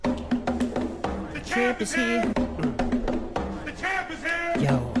champ is here. The champ is here.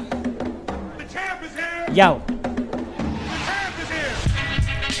 Yo. The champ is here. Yo. The champ is here.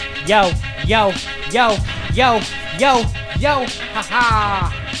 Yo. Yo. Yo. Yo. Yo. Yo.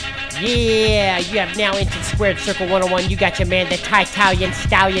 Haha. Yeah. You have now entered Squared Circle 101. You got your man, the Italian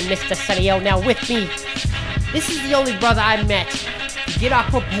Stallion, Mr. Sonny O. Now with me. This is the only brother I met to get off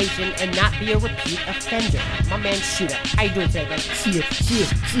probation and not be a repeat offender. My man Shooter. How you doing today, man? Shit.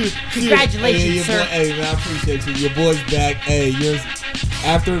 Congratulations, sir. Hey, man, I appreciate you. Your boy's back. Hey,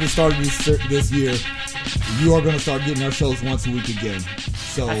 after the start of this year, you are going to start getting our shows once a week again.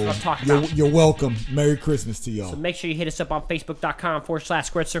 So That's what I'm talking about. You're welcome. Merry Christmas to y'all. So make sure you hit us up on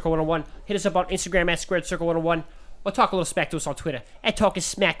Facebook.com/Squared Circle 101. Hit us up on Instagram at Squared Circle 101. Or talk a little smack to us on Twitter at Talking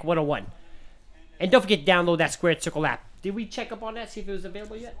Smack 101. And don't forget to download that Squared Circle app. Did we check up on that, see if it was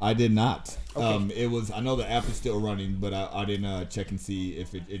available yet? I did not. Okay. I know the app is still running, but I didn't check and see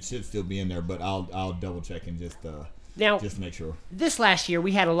if it should still be in there. But I'll double check and just make sure. This last year,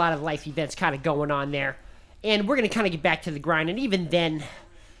 we had a lot of life events kind of going on there. And we're going to kind of get back to the grind. And even then,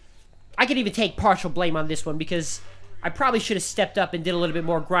 I could even take partial blame on this one because I probably should have stepped up and did a little bit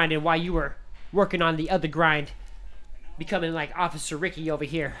more grinding while you were working on the other grind, becoming like Officer Ricky over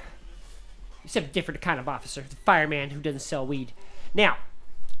here. Except a different kind of officer, the fireman who doesn't sell weed. Now,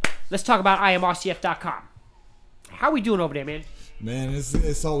 let's talk about IamRCF.com. How are we doing over there, man? Man,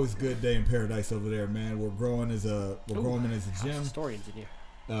 it's always a good day in paradise over there, man. We're growing as a gym. Historians in here.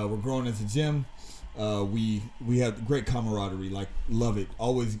 We're growing as a gym. We have great camaraderie. Like, love it.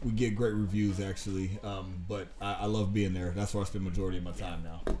 Always we get great reviews actually. But I love being there. That's where I spend majority of my time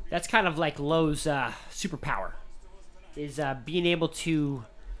now. That's kind of like Lowe's superpower, is being able to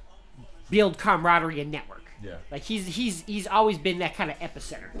build camaraderie and network. Yeah. Like he's always been that kind of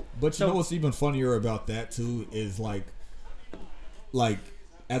epicenter. But you know what's even funnier about that too is like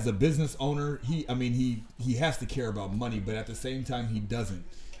as a business owner, he has to care about money, but at the same time he doesn't.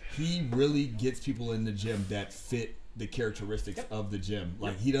 He really gets people in the gym that fit the characteristics of the gym.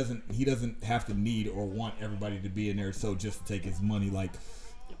 Like he doesn't have to need or want everybody to be in there so just to take his money. Like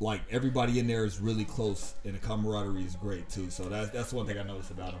everybody in there is really close, and the camaraderie is great too. So that's one thing I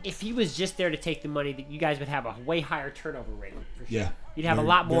noticed about him. If he was just there to take the money, you guys would have a way higher turnover rate for sure. Yeah, you'd have a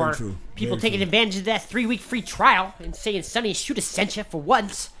lot more people taking advantage of that 3-week free trial and saying Sonny Shooter sent you for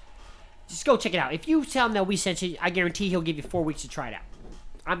once. Just go check it out. If you tell him that we sent you, I guarantee he'll give you 4 weeks to try it out.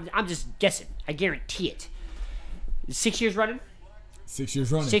 I'm just guessing. I guarantee it. 6 years running. 6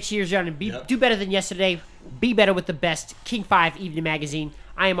 years running. 6 years running. Do better than yesterday. Be better with the best. King 5 Evening Magazine.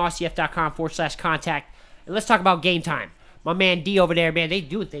 IamRCF.com/contact. And let's talk about Game Time. My man D over there, man, they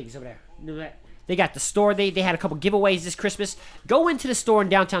doing things over there. They got the store. They had a couple giveaways this Christmas. Go into the store in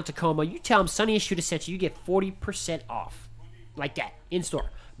downtown Tacoma. You tell them Sonny and Shooter sent you. You get 40% off. Like that. In store.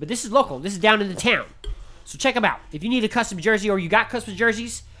 But this is local. This is down in the town. So check them out. If you need a custom jersey or you got custom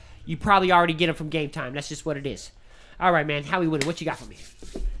jerseys, you probably already get them from Game Time. That's just what it is. All right, man. How we winning? What you got for me?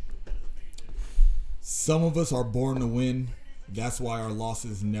 Some of us are born to win. That's why our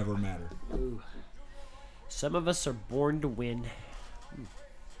losses never matter. Ooh. Some of us are born to win.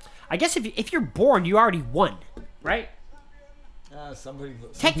 I guess if you're born, you already won, right?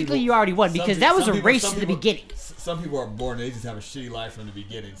 Technically, you already won because that was a race in the beginning. Some people are born, they just have a shitty life from the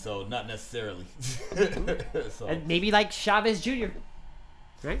beginning, so not necessarily. And maybe like Chavez Jr.,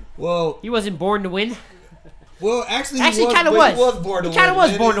 right? Well, he wasn't born to win. Well, actually, he kind of was. He was born to win. He kind of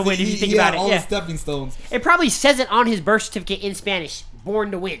was born to win if you think about it. All the stepping stones. It probably says it on his birth certificate in Spanish, born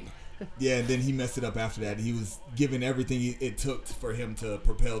to win. Yeah, and then he messed it up after that. He was given everything it took for him to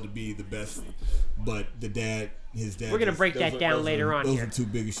propel to be the best, but his dad. We're going to break that down later on here. Those are two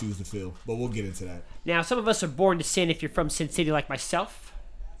biggest shoes to fill, but we'll get into that. Now, some of us are born to sin if you're from Sin City like myself.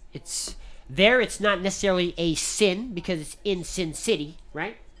 It's not necessarily a sin because it's in Sin City,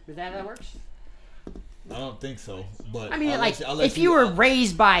 right? Is that how that works? I don't think so, but I mean, if you were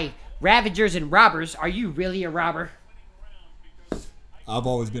raised by ravagers and robbers, are you really a robber? I've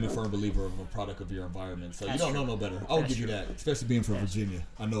always been a firm believer of a product of your environment, so you don't know no better. I'll give you that, especially being from Virginia.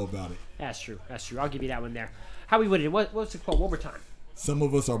 I know about it. That's true. I'll give you that one there. How we winning? What's the quote? One more time. Some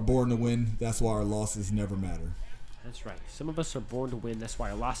of us are born to win. That's why our losses never matter. That's right. Some of us are born to win. That's why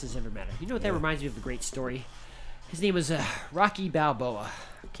our losses never matter. You know what that reminds me of? A great story. His name was Rocky Balboa.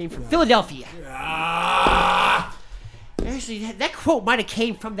 Came from Philadelphia. Actually, that quote might have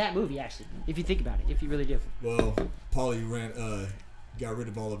came from that movie, actually, if you think about it, if you really do. Well, Paulie got rid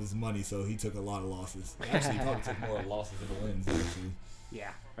of all of his money, so he took a lot of losses. Actually, he probably took more losses than the wins, actually.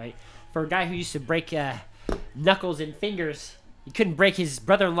 Yeah, right. For a guy who used to break knuckles and fingers, he couldn't break his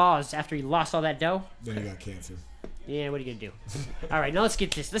brother-in-law's after he lost all that dough. Then he got cancer. Yeah, what are you gonna do? All right, now let's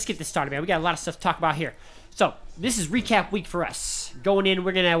get this started, man. We got a lot of stuff to talk about here. So this is recap week for us. Going in,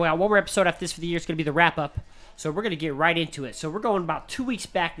 we're gonna one more episode after this for the year. It's gonna be the wrap up. So we're gonna get right into it. So we're going about 2 weeks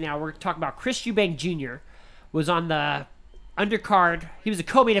back now. We're talking about Chris Eubank Jr. was on the undercard. He was a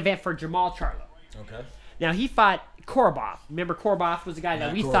co-main event for Jermall Charlo. Okay. Now he fought Korobov. Remember, Korobov was the guy that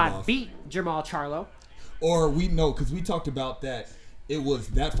Matt we Korobov. thought beat Jermall Charlo. Or we know because we talked about that.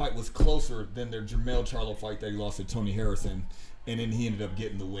 That fight was closer than their Jermell Charlo fight that he lost to Tony Harrison, and then he ended up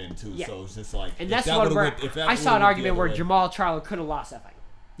getting the win too. Yeah. So it's just like, And if that's that one would've where went- if that I saw an would've went argument the where other way- Jermall Charlo could have lost that fight.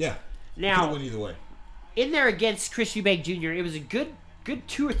 Yeah. Now- Could've went either way. In there against Chris Eubank Jr., it was a good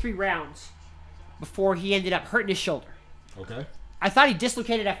 2 or 3 rounds before he ended up hurting his shoulder. Okay. I thought he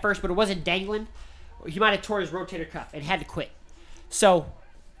dislocated at first, but it wasn't dangling. He might have tore his rotator cuff and had to quit. So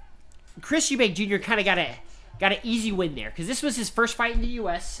Chris Eubank Jr. kind of got an easy win there because this was his first fight in the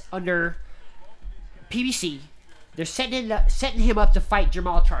U.S. under PBC. They're setting him up to fight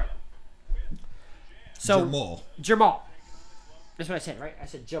Jermall Charlo. So Jermall. That's what I said, right? I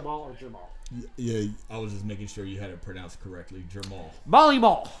said Jamal or Jermall. Yeah, I was just making sure you had it pronounced correctly. Jermall. Molly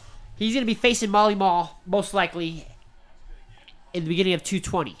Mall. He's going to be facing Molly Mall most likely in the beginning of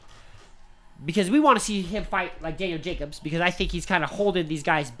 220. Because we want to see him fight like Daniel Jacobs because I think he's kind of holding these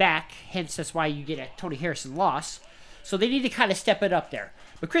guys back. Hence, that's why you get a Tony Harrison loss. So they need to kind of step it up there.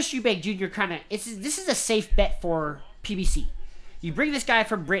 But Chris Eubank Jr. this is a safe bet for PBC. You bring this guy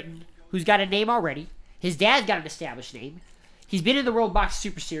from Britain who's got a name already. His dad's got an established name. He's been in the World Box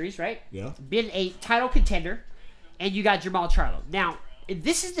Super Series, right? Yeah. Been a title contender. And you got Jermall Charlo. Now, if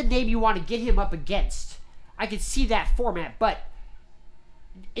this is the name you want to get him up against, I could see that format, but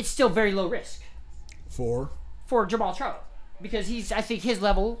it's still very low risk For Jermall Charlo because I think his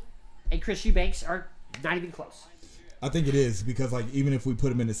level and Chris Eubanks are not even close. I think it is because like even if we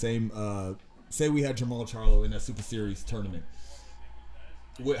put him in the same, say we had Jermall Charlo in that Super Series tournament,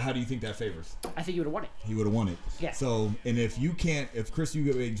 how do you think that favors? I think he would have won it. He would have won it. Yeah. So and if Chris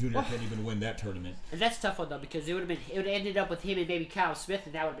Eubank Jr. can't even win that tournament, And that's a tough one though because it would have ended up with him and maybe Kyle Smith,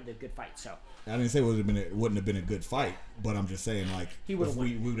 and that would have been a good fight. So I didn't say it wouldn't have been a good fight, but I'm just saying like He if would've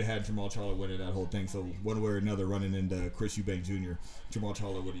we would have had Jermall Charlo winning that whole thing. So one way or another, running into Chris Eubank Jr., Jermall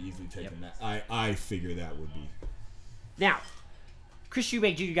Charlo would have easily taken that. I figure that would be. now, Chris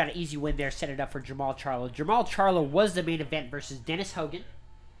Eubank Jr. got an easy win there, set it up for Jermall Charlo. Jermall Charlo was the main event versus Dennis Hogan,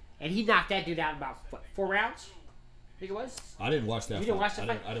 and he knocked that dude out in about 4 rounds. I think it was. I didn't watch that. You didn't watch that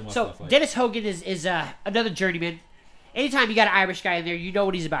fight? I didn't watch So that fight. Dennis Hogan is another journeyman. Anytime you got an Irish guy in there, you know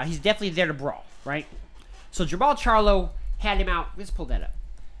what he's about. He's definitely there to brawl, right? So Jermall Charlo had him out. Let's pull that up.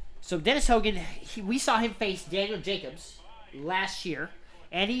 So Dennis Hogan, we saw him face Daniel Jacobs last year,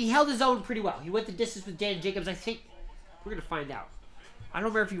 and he held his own pretty well. He went the distance with Daniel Jacobs. I think we're gonna find out. I don't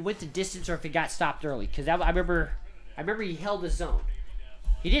remember if he went the distance or if he got stopped early because I remember he held his own.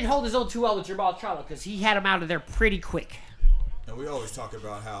 He didn't hold his own too well with Jermall Charlo because he had him out of there pretty quick. And we always talk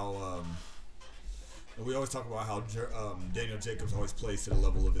about how Daniel Jacobs always plays to the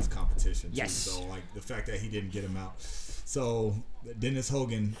level of his competition. Too. Yes. So like the fact that he didn't get him out. So Dennis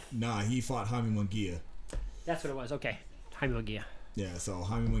Hogan, he fought Jaime Munguia. That's what it was. Okay, Jaime Munguia. Yeah. So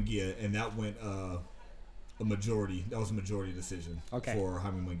Jaime Munguia, and that went a majority. That was a majority decision for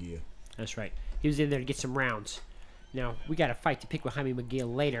Jaime Munguia. That's right. He was in there to get some rounds. Now, we got a fight to pick with Jaime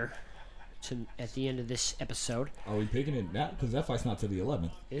McGill later at the end of this episode. Are we picking it now? Because that fight's not till the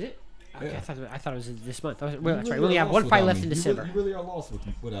 11th. Is it? Okay, Yeah. I thought it was this month. Well, that's You right. really We only are have one lost fight without left me. in You December. You really are lost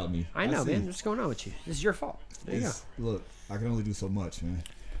without me. I know, see. man. What's going on with you? This is your fault. There you go. Look, I can only do so much, man.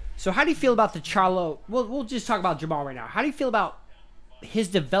 So how do you feel about the Charlo? We'll just talk about Jermall right now. How do you feel about his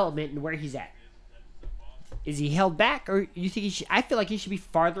development and where he's at? Is he held back, or you think he should? I feel like he should be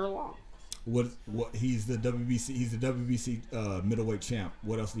farther along. What he's the WBC. He's the WBC middleweight champ.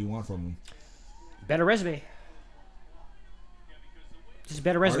 What else do you want from him? Better resume. Just a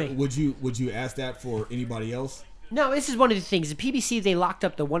better resume. Would you ask that for anybody else? No, this is one of the things. The PBC, they locked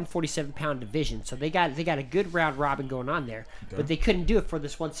up the 147-pound division, so they got a good round robin going on there, but they couldn't do it for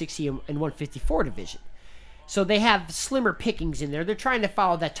this 160 and 154 division. So they have slimmer pickings in there. They're trying to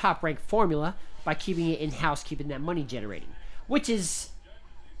follow that top-ranked formula by keeping it in-house, keeping that money generating, which is,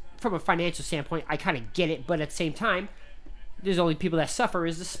 from a financial standpoint, I kind of get it, but at the same time, there's only people that suffer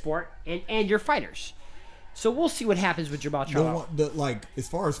is the sport and your fighters. So we'll see what happens with Jermall Charlo. As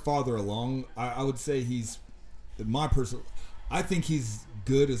far as farther along, I would say he's my personal. I think he's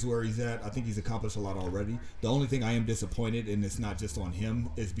good is where he's at. I think he's accomplished a lot already. The only thing I am disappointed, and it's not just on him,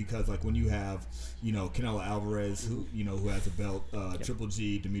 is because like when you have, Canelo Alvarez, who has a belt, Triple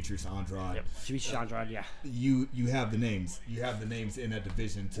G, Demetrius Andrade. Yep. Demetrius Andrade, yeah. You have the names. You have the names in that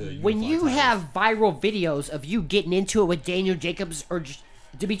division to. When unify you titles. have viral videos of you getting into it with Daniel Jacobs or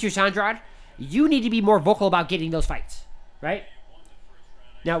Demetrius Andrade, you need to be more vocal about getting those fights, right?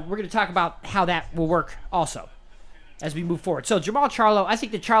 Now, we're going to talk about how that will work also as we move forward. So, Jamal Charlo, I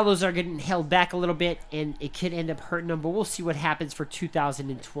think the Charlos are getting held back a little bit, and it could end up hurting them, but we'll see what happens for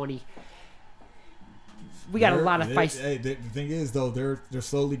 2020. We got a lot of fights. Hey, the thing is, though, they're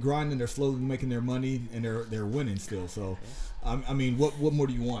slowly grinding, they're slowly making their money, and they're winning still. So, I mean, what more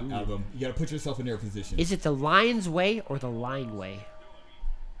do you want out of them? You got to put yourself in their position. Is it the Lions way or the Line way?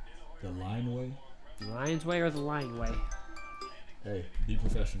 The line way? The Lions way or the Line way? Hey, be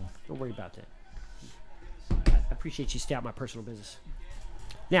professional. Don't worry about that. I appreciate you stay out my personal business.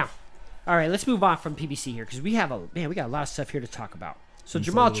 Now, all right, let's move on from PBC here because we got a lot of stuff here to talk about. So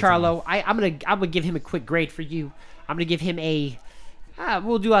Jamal Charlo, I'm gonna give him a quick grade for you. I'm gonna give him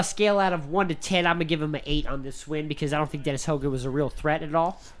we'll do a scale out of 1 to 10. I'm gonna give him an 8 on this win because I don't think Dennis Hogan was a real threat at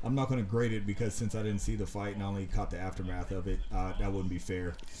all. I'm not gonna grade it because since I didn't see the fight and I only caught the aftermath of it, that wouldn't be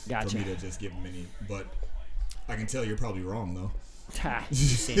fair Gotcha. for me to just give him any. But I can tell you're probably wrong though.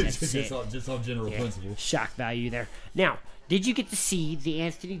 Just on general principle. Shock value there. Now, did you get to see the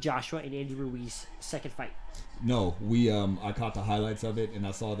Anthony Joshua and Andy Ruiz second fight? No, I caught the highlights of it and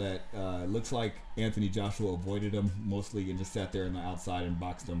I saw that it looks like Anthony Joshua avoided him mostly and just sat there on the outside and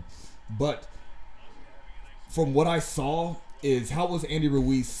boxed him. But from what I saw is how was Andy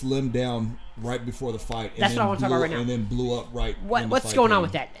Ruiz slimmed down right before the fight? That's what I want to talk about right now. And then blew up right. What's going on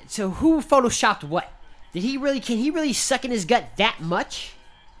with that? So who photoshopped what? Can he really suck in his gut that much?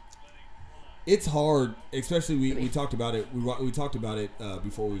 It's hard, especially we talked about it. We talked about it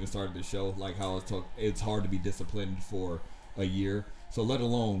before we even started the show, like how it's hard to be disciplined for a year. So let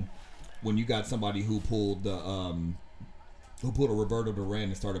alone when you got somebody who pulled a Roberto Duran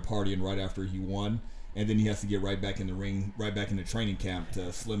and started partying right after he won, and then he has to get right back in the ring, right back in the training camp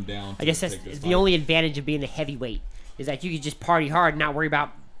to slim down. I guess that's the only advantage of being a heavyweight is that you can just party hard and not worry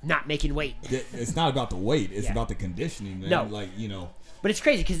about not making weight. It's not about the weight; it's about the conditioning, man. No, But it's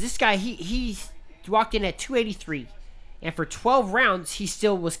crazy because this guy he walked in at 283, and for 12 rounds he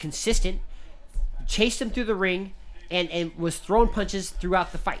still was consistent, chased him through the ring, and was throwing punches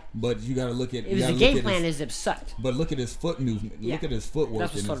throughout the fight. But you got to look at the game plan is absurd. But look at his foot movement. Look at his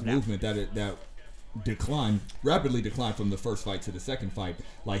footwork and his movement that rapidly declined from the first fight to the second fight.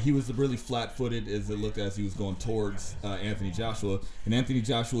 Like he was really flat-footed as it looked as he was going towards Anthony Joshua, and Anthony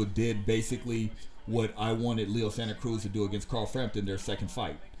Joshua did basically what I wanted Leo Santa Cruz to do against Carl Frampton their second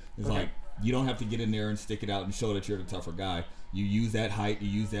fight. It's like you don't have to get in there and stick it out and show that you're the tougher guy. You use that height, you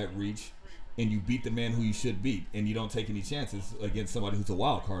use that reach, and you beat the man who you should beat, and you don't take any chances against somebody who's a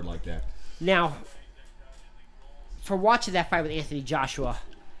wild card like that. Now, for watching that fight with Anthony Joshua,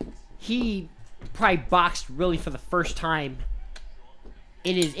 he probably boxed really for the first time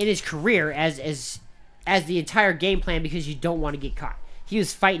in his career as the entire game plan because you don't want to get caught. He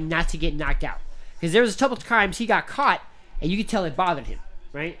was fighting not to get knocked out because there was a couple of times he got caught and you could tell it bothered him,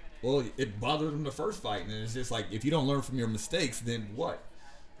 right? Well, it bothered him the first fight, and it's just like if you don't learn from your mistakes, then what?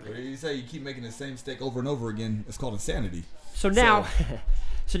 What do you say? You keep making the same mistake over and over again. It's called insanity. So now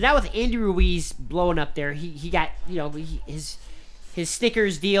with Andy Ruiz blowing up there, he got his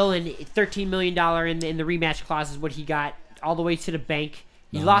Snickers deal and $13 million in the rematch clause is what he got all the way to the bank.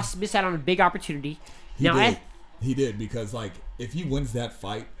 He missed out on a big opportunity. He did because like if he wins that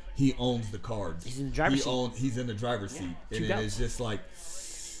fight, he owns the cards. He's in the driver's seat. He's in the driver's seat, and it's just like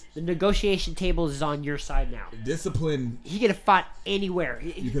the negotiation table is on your side now. Discipline. He could have fought anywhere.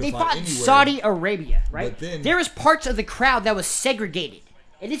 They fought in anywhere. Saudi Arabia, right? But then, there was parts of the crowd that was segregated,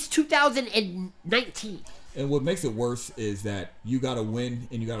 and it's 2019. And what makes it worse is that you got to win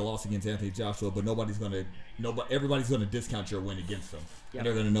and you got a loss against Anthony Joshua, but everybody's gonna discount your win against him, and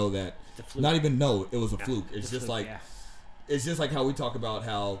they're gonna know that. Not even know it was a fluke. It's just like it's just like how we talk about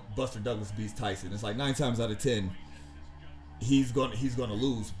how Buster Douglas beats Tyson. It's like 9 times out of 10. He's gonna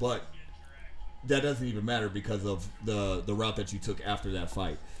lose, but that doesn't even matter because of the route that you took after that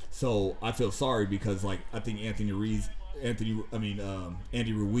fight. So I feel sorry because like I think Andy Ruiz.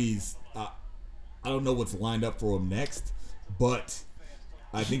 I don't know what's lined up for him next, but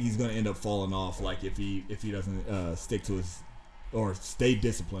I think he's gonna end up falling off. Like if he doesn't stick to his or stay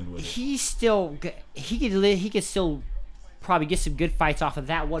disciplined with it. He could still probably get some good fights off of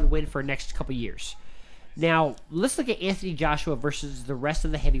that one win for the next couple years. Now, let's look at Anthony Joshua versus the rest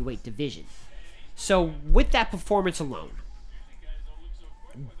of the heavyweight division. So, with that performance alone,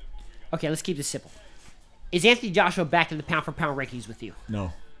 Okay, let's keep this simple. Is Anthony Joshua back in the pound-for-pound rankings with you?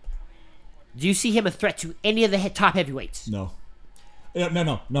 No. Do you see him a threat to any of the top heavyweights? No.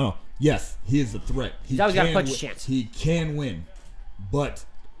 No. Yes, he is a threat. He's always got a punch win. chance. He can win. But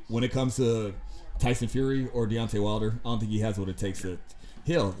when it comes to Tyson Fury or Deontay Wilder, I don't think he has what it takes to...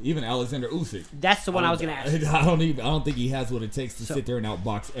 Hell, even Alexander Usyk. That's the one I was going to ask. I don't think he has what it takes to sit there and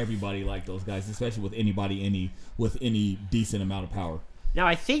outbox everybody like those guys, especially with anybody with any decent amount of power. Now,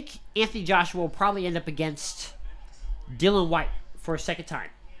 I think Anthony Joshua will probably end up against Dylan White for a second time,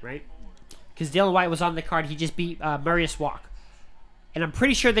 right? Because Dylan White was on the card. He just beat Marius Walk. And I'm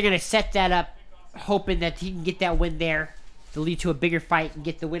pretty sure they're going to set that up, hoping that he can get that win there to lead to a bigger fight and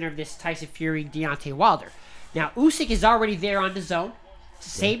get the winner of this Tyson Fury, Deontay Wilder. Now, Usyk is already there on the zone.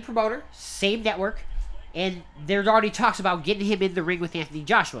 Same promoter, same network. And there's already talks about getting him in the ring with Anthony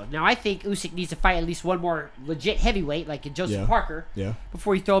Joshua. Now, I think Usyk needs to fight at least one more legit heavyweight, like a Joseph Parker,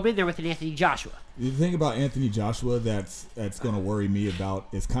 before you throw him in there with an Anthony Joshua. The thing about Anthony Joshua that's going to worry me about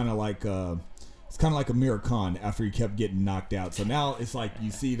is kind of like Amir Khan after he kept getting knocked out. So now it's like you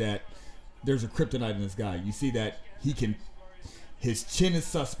see that there's a kryptonite in this guy. You see that his chin is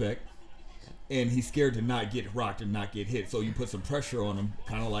suspect, and he's scared to not get rocked and not get hit. So you put some pressure on him,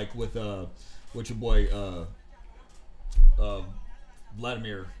 kind of like with your boy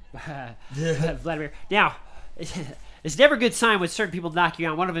Vladimir. Vladimir. Now, it's never a good sign when certain people knock you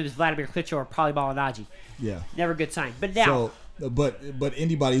out. One of them is Vladimir Klitschko or Paulie Malignaggi. Yeah. Never a good sign. But now... But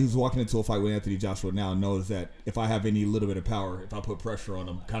anybody who's walking into a fight with Anthony Joshua now knows that if I have any little bit of power, if I put pressure on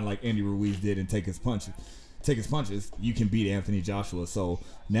him, kind of like Andy Ruiz did and take his punches, you can beat Anthony Joshua. So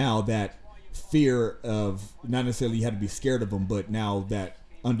now that fear of, not necessarily you had to be scared of him, but now that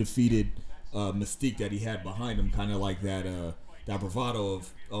undefeated mystique that he had behind him, kind of like that bravado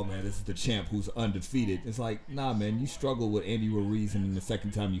of, oh man, this is the champ who's undefeated. It's like, nah man, you struggled with Andy Ruiz, and then the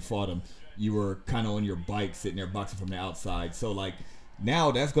second time you fought him, you were kind of on your bike sitting there boxing from the outside. So like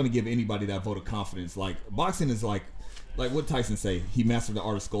now that's going to give anybody that vote of confidence. Like boxing is like what Tyson say, he mastered the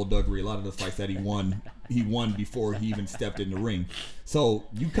art of skullduggery. A lot of the fights that he won before he even stepped in the ring. So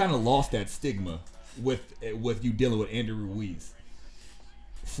you kind of lost that stigma with you dealing with Andy Ruiz.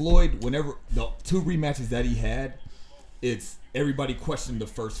 Floyd, whenever the two rematches that he had, it's everybody questioned the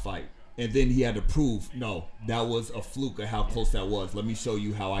first fight. And then he had to prove, no, that was a fluke of how close that was. Let me show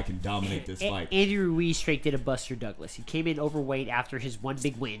you how I can dominate this fight. Andy Ruiz straight did a Buster Douglas. He came in overweight after his one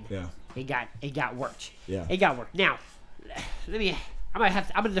big win. Yeah. It got worked. Yeah. It got worked. Now, I might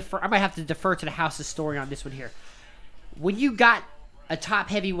have to defer to the house's story on this one here. When you got a top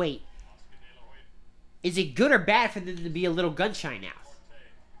heavyweight, is it good or bad for them to be a little gun shy now?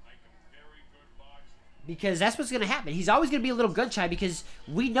 Because that's what's going to happen. He's always going to be a little gun shy because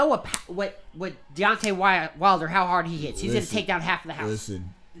we know what Deontay Wilder, how hard he hits. He's going to take down half of the house.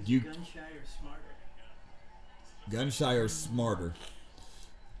 Listen, gun shy or smarter? Gun shy or smarter?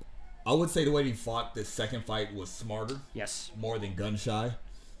 I would say the way he fought this second fight was smarter. Yes. More than gun shy.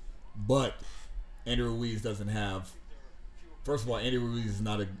 But Andy Ruiz doesn't have... First of all, Andy Ruiz is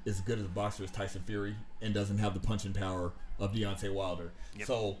not as good as a boxer as Tyson Fury and doesn't have the punching power of Deontay Wilder. Yep.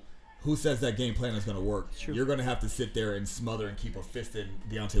 So... who says that game plan is going to work? You're going to have to sit there and smother and keep a fist in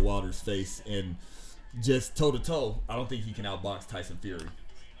Deontay Wilder's face and just toe-to-toe. I don't think he can outbox Tyson Fury.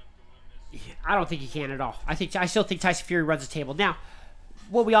 I don't think he can at all. I still think Tyson Fury runs the table. Now,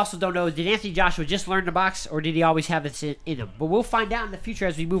 what we also don't know is, did Anthony Joshua just learn to box, or did he always have this in him? But we'll find out in the future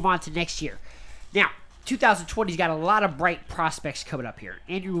as we move on to next year. Now, 2020's got a lot of bright prospects coming up here.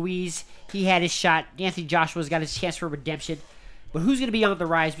 Andrew Ruiz, he had his shot. Anthony Joshua's got his chance for redemption. But who's going to be on the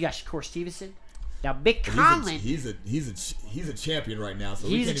rise? We got Shakur Stevenson. Now, Mick Conlan. He's a champion right now. So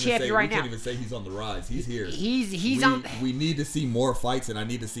he's a champion right now. We can't even say he's on the rise. He's here. He's on. We need to see more fights, and I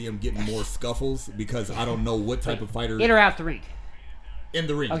need to see him getting more scuffles because I don't know what type of fighter. In or out the ring? In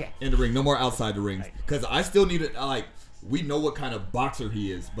the ring. Okay. In the ring. No more outside the ring. Because I still need to, we know what kind of boxer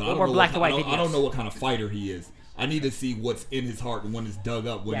he is, but I don't know what kind of fighter he is. I need to see what's in his heart and when it's dug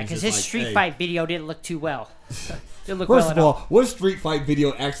up. Yeah, because his street fight video didn't look too well. Didn't look First well of all, what street fight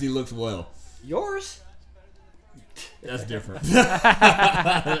video actually looks well? Yours? That's different. That's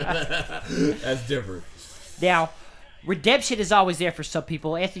different. Now, redemption is always there for some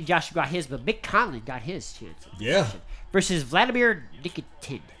people. Anthony Joshua got his, but Mick Conlan got his chance. Yeah. Versus Vladimir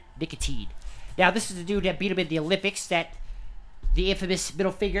Nicotine. Now, this is the dude that beat him in the Olympics, the infamous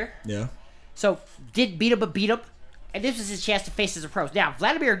middle finger. Yeah. So, did beat him, but beat him. And this was his chance to face as a pro. Now,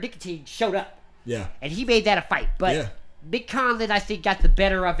 Vladimir Nicotine showed up. Yeah. And he made that a fight. But Mick Conlan, I think, got the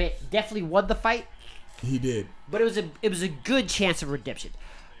better of it. Definitely won the fight. He did. But it was a good chance of redemption.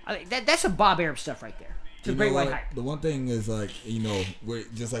 I mean, that's some Bob Arum stuff right there. to great white hype. The one thing is we're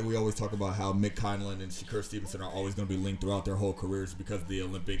just like we always talk about how Mick Conlan and Shakur Stevenson are always going to be linked throughout their whole careers because of the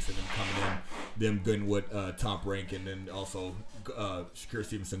Olympics and them coming in, them getting with Top Rank, and then also Shakur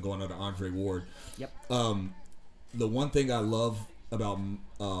Stevenson going under Andre Ward. Yep. The one thing I love about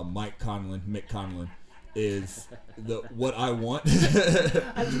Mick Conlan, is what I want.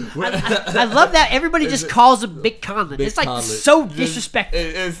 I love that everybody just calls him Big Conlan. It's like Conlan. so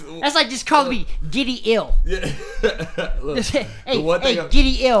disrespectful. That's like just calling me Giddy Ill. Look, hey,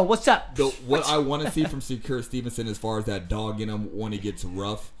 Giddy Ill, what's up? What I want to see from Shakur Stevenson as far as that dog in him when he gets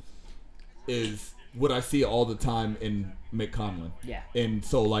rough is what I see all the time in Mick Conlan. Yeah. And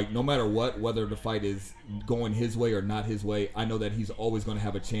so, no matter what, whether the fight is going his way or not his way, I know that he's always going to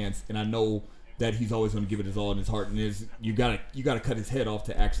have a chance, and I know that he's always going to give it his all in his heart, and you gotta cut his head off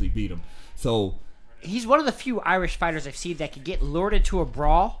to actually beat him. So he's one of the few Irish fighters I've seen that can get lured into a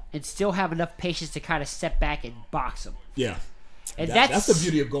brawl and still have enough patience to kind of step back and box him. Yeah, and that's the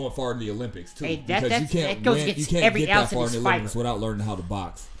beauty of going far in the Olympics too, because you can't get that far in the Olympics without learning how to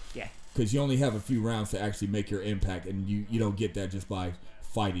box. Yeah, because you only have a few rounds to actually make your impact, and you don't get that just by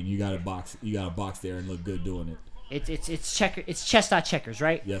fighting. You gotta box. You gotta box there and look good doing it. It's chess, not checkers,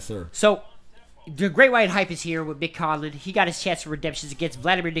 right? Yes, sir. So the Great White Hype is here with Mick Conlan. He got his chance for redemptions against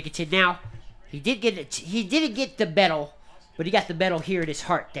Vladimir Nikitin. Now, he didn't get the medal, but he got the medal here in his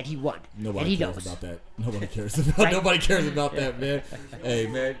heart that he won. Nobody cares about that. Nobody cares about Nobody cares about that, man. Hey,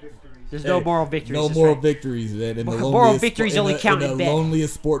 man. There's no moral victories. No moral victories, man. In moral victories only count in the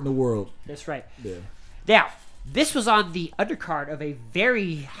loneliest sport in the world. That's right. Yeah. Now, this was on the undercard of a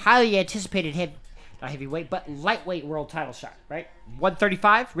very highly anticipated not heavyweight, but lightweight world title shot, right?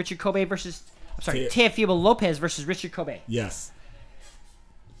 135, Richard Kobe versus... Teofimo Lopez versus Richard Kobe. Yes.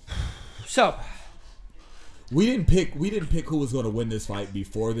 So we didn't pick who was going to win this fight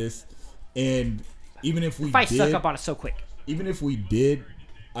before this, and even if we the fight stuck up on us so quick. Even if we did,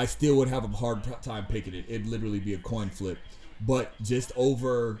 I still would have a hard time picking it. It'd literally be a coin flip. But just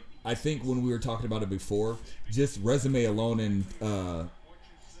over, I think when we were talking about it before, just resume alone and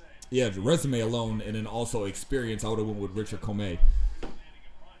resume alone, and then also experience, I would have went with Richard Commey.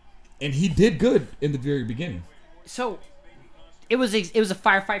 And he did good in the very beginning. So, it was a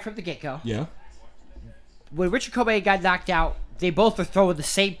firefight from the get-go. Yeah. When Richard Kobe got knocked out, they both were throwing the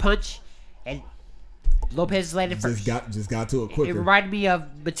same punch, and Lopez landed first. Just got to it quicker. It reminded me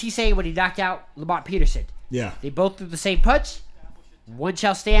of Matisse when he knocked out Lamont Peterson. Yeah. They both threw the same punch. One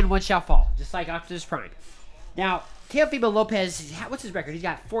shall stand, one shall fall, just like Optimus Prime. Now, Teofimo Lopez, what's his record? He's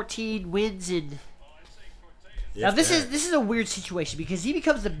got 14 wins and... Now this is a weird situation because he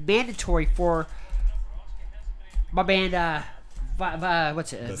becomes the mandatory for my man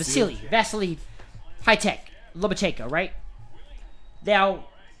Vasily High-Tech Lomachenko, right? Now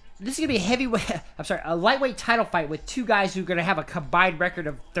this is gonna be a lightweight title fight with two guys who are gonna have a combined record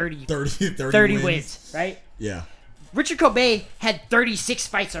of 30 wins, right? Yeah. Richard Kobe had 36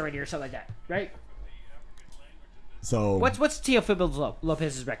 fights already or something like that, right? So what's Teofimo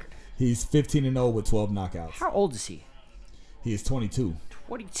Lopez's record? He's 15-0 with 12 knockouts. How old is he? He is 22.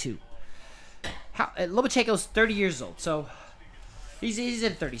 22. Lomachenko's 30 years old, so he's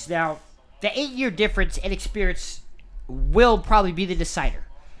in 30s. Now, the 8-year difference in experience will probably be the decider.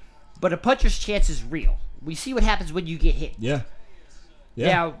 But a puncher's chance is real. We see what happens when you get hit. Yeah.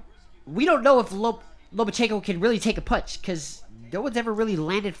 Now, we don't know if Lomachenko can really take a punch because no one's ever really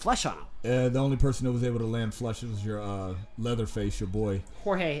landed flush on him. The only person that was able to land flush was your Leatherface, your boy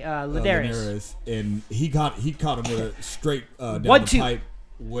Jorge Linares. And he caught him with a straight down the pipe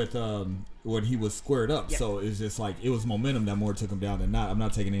with when he was squared up. Yep. So it's just like it was momentum that more took him down than not. I'm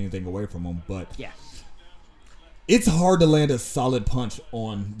not taking anything away from him, but it's hard to land a solid punch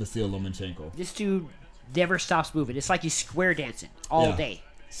on Vasily Lomachenko. This dude never stops moving. It's like he's square dancing all day.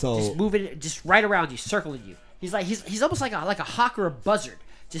 So just moving, just right around you, circling you. He's almost like a hawk or a buzzard,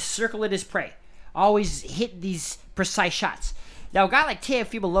 just circling his prey, always hitting these precise shots. Now, a guy like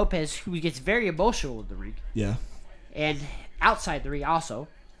Teofimo Lopez, who gets very emotional in the ring, and outside the ring also,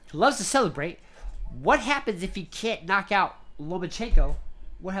 who loves to celebrate. What happens if he can't knock out Lomachenko?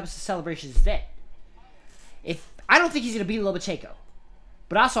 What happens to celebrations then? I don't think he's going to beat Lomachenko,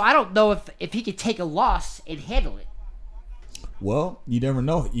 but also I don't know if he could take a loss and handle it. Well, you never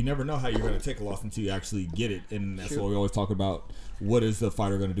know. You never know how you're going to take a loss until you actually get it, and that's what we always talk about. What is the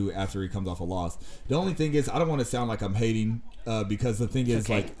fighter going to do after he comes off a loss? The only thing is, I don't want to sound like I'm hating, because the thing is,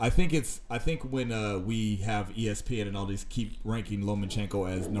 I think when we have ESPN and all these keep ranking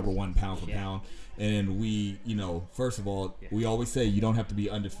Lomachenko as number one pound for pound, and we, first of all, we always say you don't have to be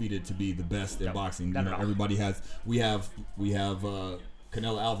undefeated to be the best in boxing. Everybody has. We have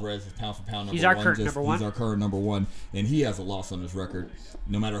Canelo Alvarez is pound for pound number He's our one. current number one. He's our current number one, and he has a loss on his record,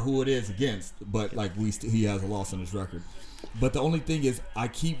 no matter who it is against. But like he has a loss on his record. But the only thing is, I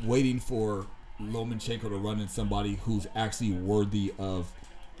keep waiting for Lomachenko to run in somebody who's actually worthy of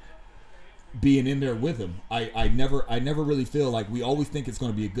being in there with him. I never really feel like, we always think it's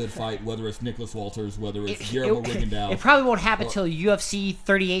going to be a good fight, whether it's Nicholas Walters, whether it's Guillermo Rigondeaux. It probably won't happen until UFC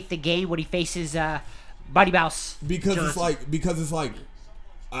 38 the game when he faces Buddy Mouse. Because Johnson. it's like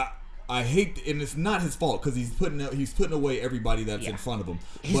I hate, and it's not his fault because he's putting away everybody that's in front of him.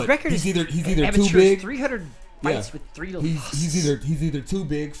 His But record he's is either too big. 300 fights with 3 He's either too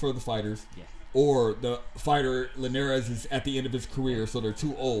big for the fighters, or the fighter Linares is at the end of his career, so they're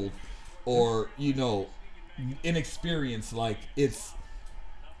too old, or inexperienced. Like it's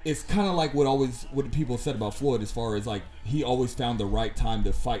kind of like what people said about Floyd, as far as like he always found the right time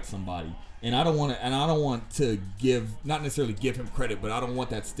to fight somebody. And I don't want to not necessarily give him credit, but I don't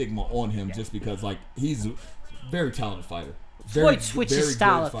want that stigma on him just because like he's a very talented fighter. Floyd switched his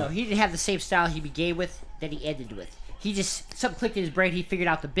style up, good though. fighter. He didn't have the same style he began with that he ended with. He just, something clicked in his brain. He figured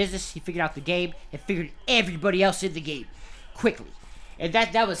out the business, he figured out the game, and figured everybody else in the game quickly. And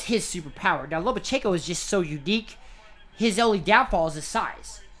that was his superpower. Now, Lomachenko is just so unique. His only downfall is his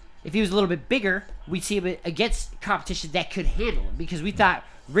size. If he was a little bit bigger, we'd see him against competition that could handle him, because we thought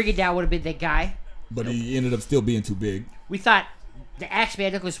Rigondeaux would have been that guy. But he ended up still being too big. We thought the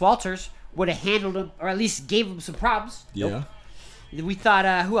Axeman, Nicholas Walters, would have handled him, or at least gave him some problems. Yeah. Nope. We thought,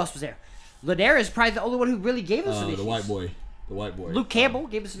 who else was there? Linares is probably the only one who really gave us some issues. The white boy. Luke Campbell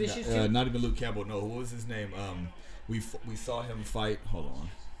gave us some issues too. Not even Luke Campbell. No, what was his name? We saw him fight. Hold on.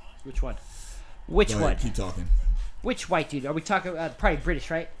 Which one? Which Go one? ahead, keep talking. Which white dude? Are we talking probably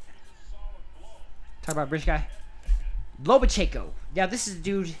British, right? Talking about British guy? Lomachenko. Now, this is a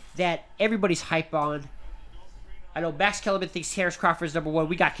dude that everybody's hype on. I know Max Kellerman thinks Terrence Crawford is number one.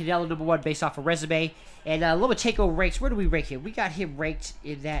 We got Canelo number one based off a resume. And Lomachenko ranks, where do we rank him? We got him ranked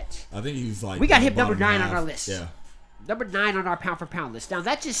in that. I think he was like. We got in the him number bottom 9 half. on our list. Yeah. Number 9 on our pound for pound list.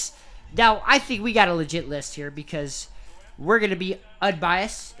 Now, I think we got a legit list here because we're going to be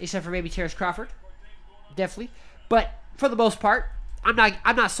unbiased, except for maybe Terrence Crawford. Definitely. But for the most part, I'm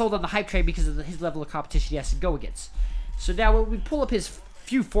not sold on the hype train because of his level of competition he has to go against. So now when we pull up his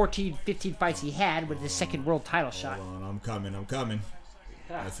few 14, 15 fights he had with his second world title shot. Hold on, I'm coming.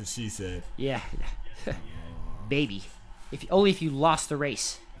 That's what she said. Yeah. Maybe. Only if you lost the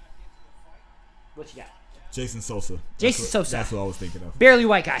race. What you got? Jason Sosa. Jason Sosa. That's what I was thinking of. Barely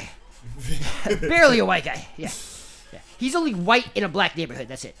white guy. Barely a white guy. Yeah. He's only white in a black neighborhood.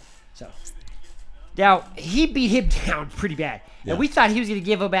 That's it. So now he beat him down pretty bad, Yeah. and we thought he was going to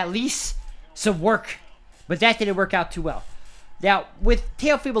give him at least some work, but that didn't work out too well. Now with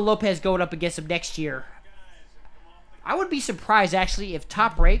Teofimo Lopez going up against him next year, I would be surprised actually if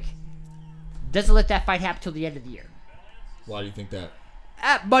Top Rank doesn't let that fight happen till the end of the year. Why do you think that?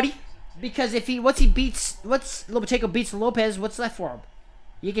 Buddy, because once Lomachenko beats Lopez, what's left for him?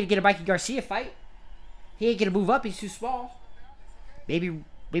 You ain't gonna get a Mikey Garcia fight. He ain't gonna move up. He's too small. Maybe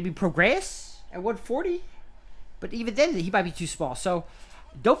Prograis at 140, but even then he might be too small. So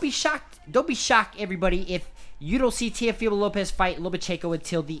don't be shocked. Don't be shocked, everybody, if you don't see Teofimo Lopez fight Lomachenko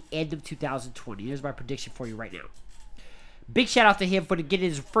until the end of 2020. Here's my prediction for you right now. Big shout out to him for getting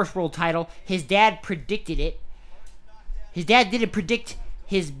his first world title. His dad predicted it. His dad didn't predict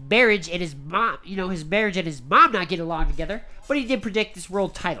his marriage and his mom, not getting along together, but he did predict this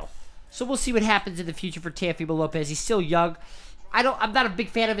world title. So we'll see what happens in the future for Teofimo Lopez. He's still young. I'm not a big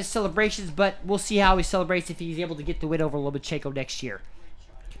fan of his celebrations, but we'll see how he celebrates if he's able to get the win over Lomachenko next year.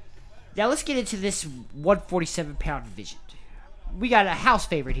 Now let's get into this 147-pound division. We got a house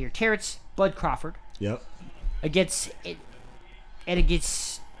favorite here, Terrence Bud Crawford. Yep. Against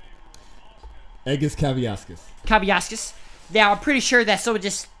Kaviaskis. Now, I'm pretty sure that someone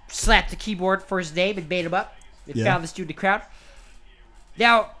just slapped the keyboard for his name and made him up and found this dude in the crowd.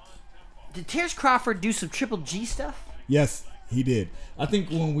 Now, did Terrence Crawford do some Triple G stuff? Yes, he did. I think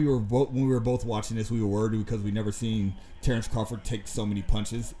when we were both watching this, we were worried because we never seen Terrence Crawford take so many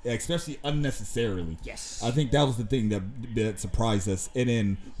punches, especially unnecessarily. Yes. I think that was the thing that surprised us. And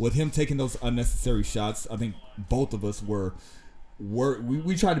then with him taking those unnecessary shots, I think both of us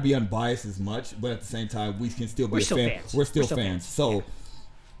we try to be unbiased as much, but at the same time we can still be a fan. Fans. We're still fans. So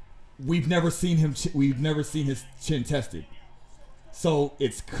we've never seen him. We've never seen his chin tested. So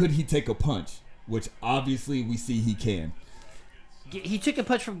could he take a punch? Which obviously we see he can. He took a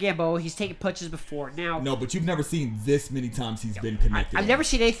punch from Gamboa. He's taken punches before. Now, No, but you've never seen this many times he's been connected. I've never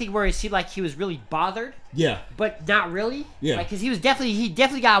seen anything where it seemed like he was really bothered, Yeah, but not really. Yeah. Because he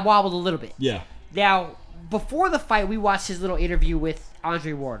definitely got wobbled a little bit. yeah. Now, before the fight, we watched his little interview with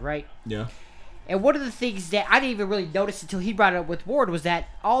Andre Ward, right? Yeah. And one of the things that I didn't even really notice until he brought it up with Ward was that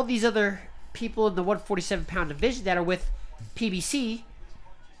all these other people in the 147-pound division that are with PBC,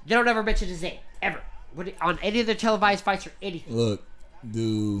 they don't ever mention his name, ever. On any of their televised fights or anything. Look,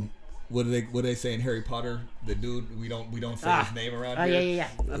 dude, what do they say in Harry Potter? The dude we don't say his name around here. Yeah.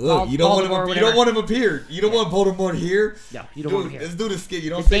 Look, you don't want him appeared. You don't want Voldemort here. No, you don't want him here. This dude is scared.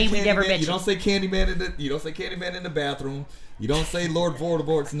 You don't His say name we never Candyman. You mentioned. don't say Candyman in the bathroom. You don't say Lord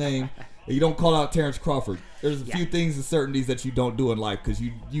Voldemort's name. And you don't call out Terrence Crawford. There's a few things and certainties that you don't do in life because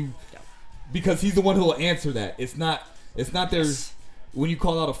he's the one who will answer that. It's not there's when you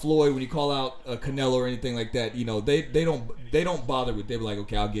call out a Floyd, when you call out a Canelo or anything like that, they don't bother with. They're like,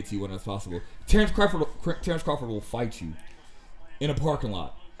 okay, I'll get to you when it's possible. Terrence Crawford will fight you in a parking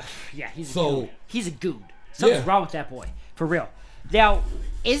lot. Yeah, he's a goon. Something's Yeah. wrong with that boy, for real. Now,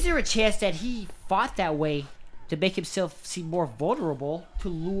 is there a chance that he fought that way to make himself seem more vulnerable to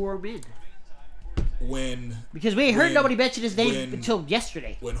lure him in? Because we ain't heard nobody mention his name until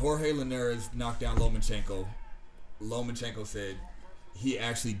yesterday. When Jorge Linares knocked down Lomachenko said he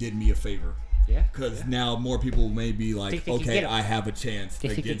actually did me a favor. Yeah. Because now more people may be like, Think they can okay, get him. I have a chance They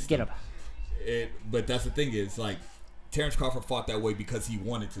think they against can get him. him. But that's the thing is, like, Terrence Crawford fought that way because he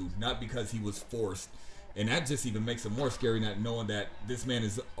wanted to, not because he was forced. And that just even makes it more scary, not knowing that this man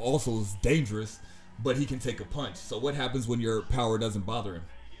is also dangerous, but he can take a punch. So what happens when your power doesn't bother him?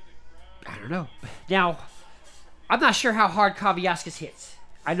 I don't know. Now, I'm not sure how hard Kavyaskis hits.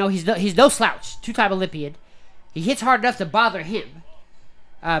 I know he's no slouch, two-time Olympian. He hits hard enough to bother him.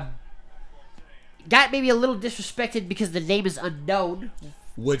 Got maybe a little disrespected because the name is unknown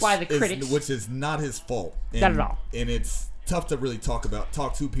by the critics. Which is not his fault. Not at all. And it's tough to really talk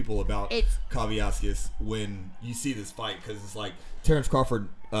to people about Kavyaskis when you see this fight, because it's like Terrence Crawford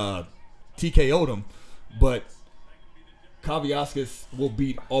TKO'd him, but Kavyaskis will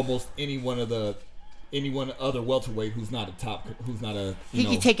beat almost any other welterweight who's not a He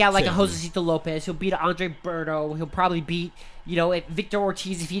can take out like a Josecito Lopez. He'll beat Andre Berto. He'll probably beat Victor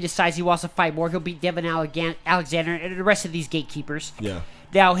Ortiz if he decides he wants to fight more. He'll beat Devin Alexander and the rest of these gatekeepers. Yeah.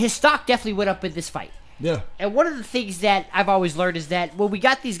 Now his stock definitely went up in this fight. Yeah. And one of the things that I've always learned is that when we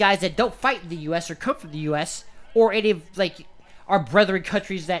got these guys that don't fight in the U.S. or come from the U.S. or any of like our brethren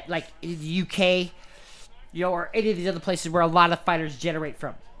countries that like in the U.K. Or any of these other places where a lot of fighters generate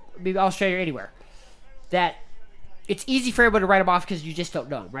from, maybe Australia or anywhere, that it's easy for everyone to write them off because you just don't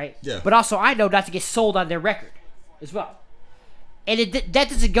know them, right? Yeah. But also I know not to get sold on their record as well. And that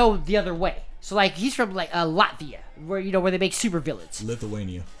doesn't go the other way. So like he's from like Latvia, where they make supervillains.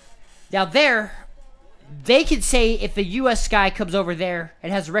 Lithuania. Now they can say if a U.S. guy comes over there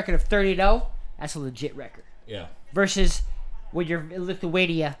and has a record of 30-0, that's a legit record. Yeah. Versus when you're in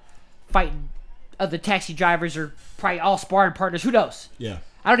Lithuania fighting other taxi drivers or probably all sparring partners. Who knows? Yeah.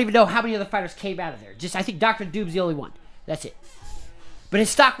 I don't even know how many other fighters came out of there. I think Dr. Doom's the only one. That's it. But his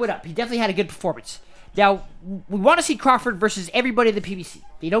stock went up. He definitely had a good performance. Now, we want to see Crawford versus everybody in the PBC.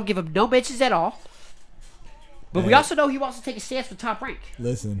 They don't give him no mentions at all. But we also know he wants to take a stance with Top Rank.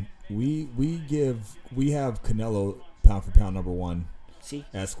 Listen, we have Canelo pound for pound number one. See?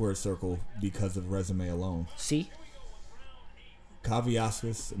 At Squared Circle because of resume alone. See?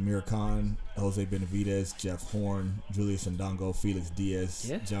 Kavyaskis, Amir Khan, Jose Benavidez, Jeff Horn, Julius Ndongo, Felix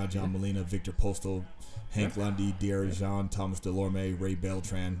Diaz, John Molina, Victor Postal, Hank Lundy, Deir Jean, Thomas Delorme, Ray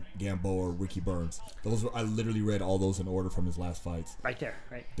Beltran, Gamboa, Ricky Burns. I literally read all those in order from his last fights. Right there,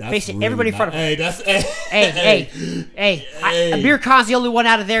 right. That's Basically, really everybody in front of him. Hey, that's hey. Amir Khan's the only one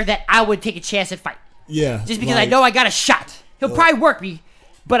out of there that I would take a chance at fight. Yeah. Just because I know I got a shot. He'll probably work me,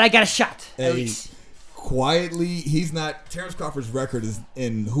 but I got a shot. At least. Quietly, he's not. Terrence Crawford's record is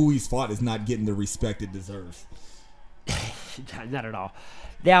in who he's fought is not getting the respect it deserves. Not at all.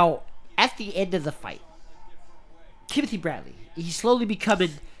 Now, at the end of the fight, Timothy Bradley, he's slowly becoming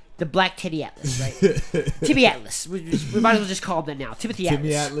the Black Teddy Atlas, right? Timmy Atlas. We might as well just call him that now. Timothy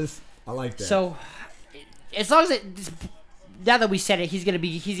Atlas. I like that. So, as long as now that we said it, he's gonna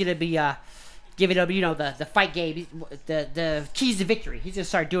be giving him, the fight game, the keys to victory. He's going to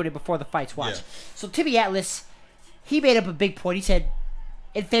start doing it before the fights. Watch. Yeah. So, Timmy Atlas, he made up a big point. He said,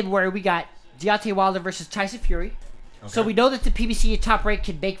 in February, we got Deontay Wilder versus Tyson Fury. Okay. So, we know that the PBC and Top Rank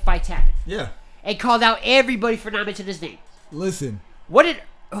can make fights happen. Yeah. And called out everybody for not mentioning his name. Listen.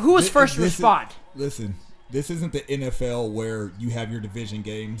 Who was first to respond? Listen. This isn't the NFL where you have your division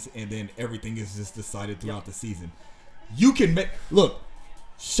games and then everything is just decided throughout the season. You can look.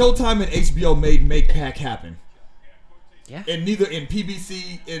 Showtime and HBO made Make Pac happen. Yeah. And neither in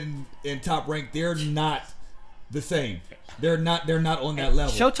PBC in Top Rank, the same. They're not on that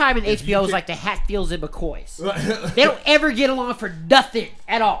level. Showtime and If you HBO is can- like the Hatfields and McCoys. They don't ever get along for nothing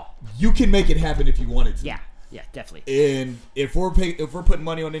at all. You can make it happen if you wanted to. Yeah, definitely. And if we're putting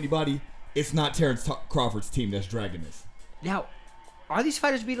money on anybody, it's not Terrence Crawford's team that's dragging this. Now, are these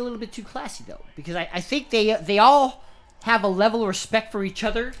fighters being a little bit too classy though? Because I think they all have a level of respect for each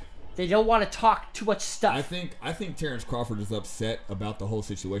other. They don't want to talk too much stuff. I think Terrence Crawford is upset about the whole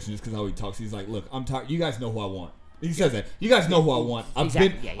situation just because how he talks. He's like, look, I'm tired. You guys know who I want. He says that. You guys know who I want.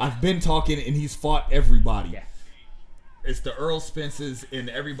 I've been talking, and he's fought everybody. Yeah. It's the Earl Spences and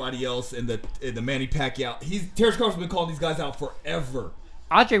everybody else, and the Manny Pacquiao. Terrence Crawford's been calling these guys out forever.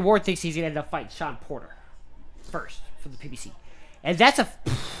 Andre Ward thinks he's gonna end up fighting Sean Porter first for the PBC, and that's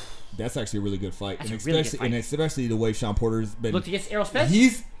actually a really good fight, That's and a really good fight. especially the way Sean Porter's been. looked against Errol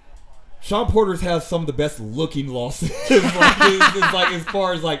Spence. Sean Porter's has some of the best looking losses. it's like as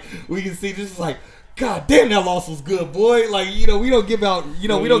far as like we can see, this is like, God damn, that loss was good, boy. Like, we don't give out, we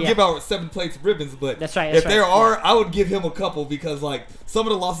don't give out 7 plates of ribbons, but That's right, if there are, I would give him a couple because like some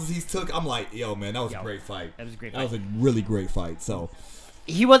of the losses he's took, I'm like, yo, man, that was a great fight. That was a great That fight. was a really great fight. So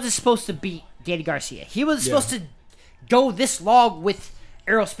He wasn't supposed to beat Danny Garcia. He was supposed to go this long with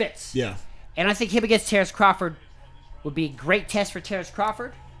Errol Spence. yeah, And I think him against Terrence Crawford would be a great test for Terrence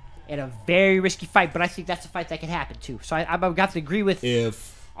Crawford and a very risky fight. But I think that's a fight that can happen too. So I've got to agree with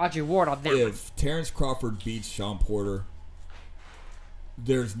Audrey Ward on that one. if Terrence Crawford beats Sean Porter,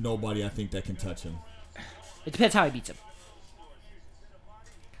 there's nobody I think that can touch him. It depends how he beats him.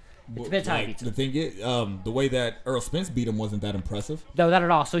 It depends how he beats him. The thing is, the way that Earl Spence beat him wasn't that impressive. No, not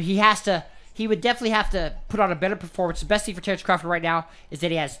at all. So he would definitely have to put on a better performance. The best thing for Terrence Crawford right now is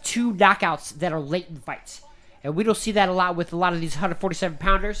that he has 2 knockouts that are late in fights. And we don't see that a lot with a lot of these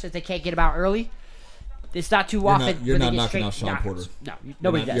 147-pounders if they can't get them out early. It's not too often. You're when not they get knocking out straight Sean knockouts. Porter. No,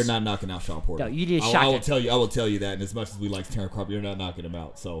 nobody does. You're not knocking out Sean Porter. No, you need a I shot will at. tell you. I will tell you that. And as much as we like Terrence Crawford, you're not knocking him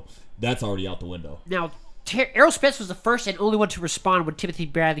out. So that's already out the window. Now, Errol Spence was the first and only one to respond when Timothy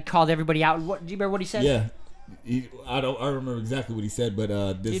Bradley called everybody out. And do you remember what he said? Yeah. I don't remember exactly what he said, but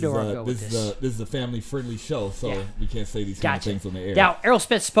this You know where I'm going with this is a family friendly show, so Yeah. we can't say these kind of Gotcha. things on the air. Now, Errol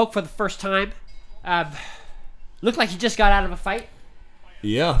Spence spoke for the first time. Looked like he just got out of a fight.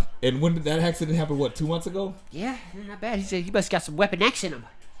 Yeah, and when did that accident happen? What, 2 months ago? Yeah, not bad. He said he must got some Weapon X in him.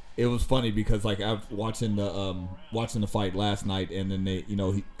 It was funny because like I was watching the fight last night, and then they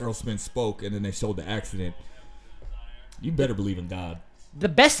Earl Spence spoke, and then they showed the accident. You better believe in God. The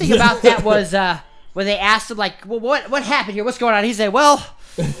best thing about that was when they asked him, like, well, what happened here? What's going on? He said, well,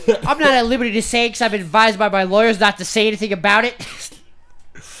 I'm not at liberty to say because I've been advised by my lawyers not to say anything about it.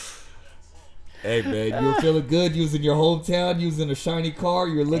 Hey man, you were feeling good. You was in your hometown. You was in a shiny car.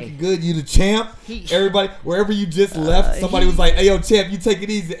 You were looking good. You the champ. Everybody, wherever you just left, somebody was like, "Hey yo, champ, you take it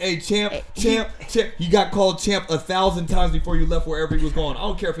easy. Hey champ, champ." You got called champ 1,000 times before you left wherever he was going. I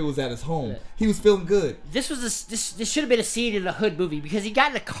don't care if it was at his home. He was feeling good. This should have been a scene in a Hood movie because he got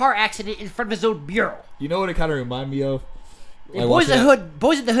in a car accident in front of his own mural. You know what it kind of reminded me of? And Boys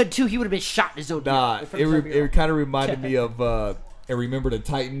in the Hood too. He would have been shot in his own mural. Nah, in front of his own mural. it kind of reminded me of. And remember the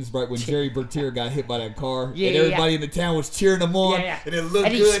Titans, right when Jerry Bertier got hit by that car, Yeah, and everybody in the town was cheering him on, Yeah. and it looked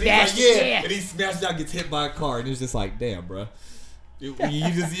And he good. And smashed he's like, it, yeah. and he smashed out, gets hit by a car, and it was just like, damn, bro,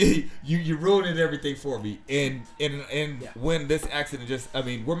 you ruined everything for me. And when this accident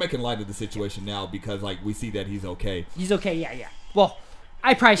we're making light of the situation now because like we see that he's okay. He's okay, yeah. Well,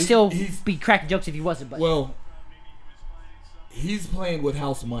 I'd probably still be cracking jokes if he wasn't, but Well, he's playing with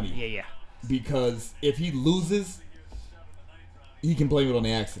house money. yeah. Because if he loses, he can blame it on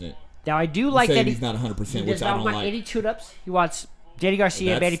the accident. Now I do like Saying that he's not 100%, he which does I not don't want like. any tune-ups. He wants Danny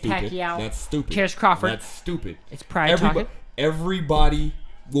Garcia, Manny stupid. Pacquiao, That's stupid. Terrence Crawford. That's stupid. It's pride talking. Everybody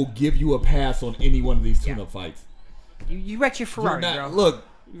will give you a pass on any one of these tune-up fights. You wrecked your Ferrari, You're bro. not, look.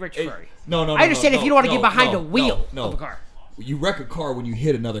 You wrecked your Ferrari. No. I understand if you don't want to get behind no, a wheel no. of a car. You wreck a car when you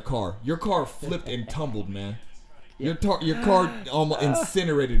hit another car. Your car flipped and tumbled, man. Your car almost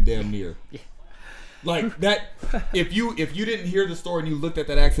incinerated damn near. Like that. If you didn't hear the story and you looked at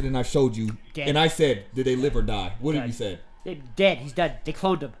that accident I showed you, Dead. and I said, did they live or die? What did you say? They're dead. He's dead. They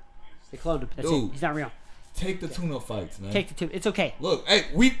cloned him. That's Dude. it. He's not real. Take the tune-up fights, man. Take the two. It's okay. Look, hey,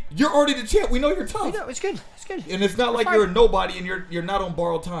 you're already the champ. We know you're tough. No, it's good. It's good. And it's not like fine. you're a nobody and you're not on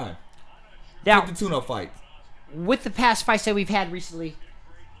borrowed time. Now, Take the tune-up fight. with the past fights that we've had recently,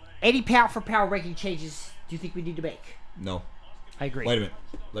 any pound for pound ranking changes do you think we need to make? No. I agree. Wait a minute.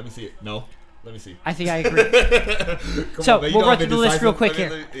 Let me see it. No. Let me see. I think I agree. Come So, on, man. You we'll know run I've been through the list real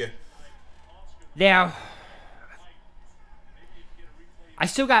decisive. quick Yeah. Now, we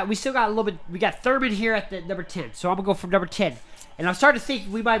still got a little bit. We got Thurman here at the number 10. So I'm gonna go from number 10, and I'm starting to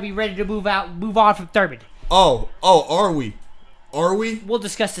think we might be ready to move on from Thurman. Are we? Are we? We'll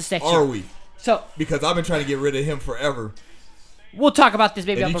discuss this next Are year. we? So Because I've been trying to get rid of him forever. we'll talk about this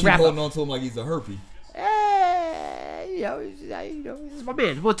maybe And on you the keep wrap holding up. on to him like he's a herpy. This is my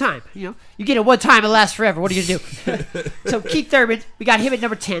man. One time, you get it one time, it lasts forever. What are you gonna do? So Keith Thurman, we got him at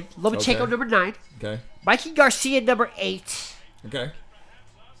number 10. Lomachenko Okay. number 9. Okay. Mikey Garcia number 8. Okay.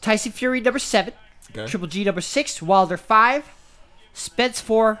 Tyson Fury number 7. Okay. Triple G number 6. Wilder 5. Spence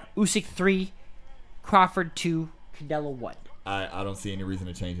 4. Usyk 3. Crawford 2. Canelo 1. I don't see any reason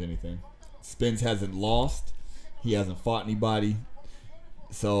to change anything. Spence hasn't lost. He hasn't fought anybody.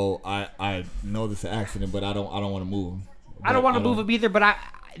 So I know this is an accident, but I don't want to move him. I don't want to move him either, but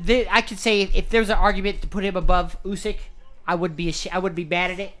I could say if there's an argument to put him above Usyk, I would be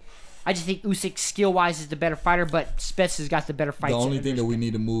mad at it. I just think Usyk skill wise is the better fighter, but Spence has got the better fights. The only thing that we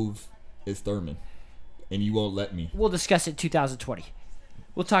need to move is Thurman, and you won't let me. We'll discuss it in 2020.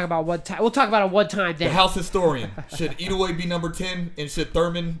 We'll talk about one time. We'll talk about it one time The then. house historian, should Inoue be number 10 and should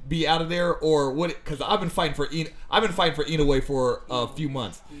Thurman be out of there, or what? Because I've been fighting for Inoue for a few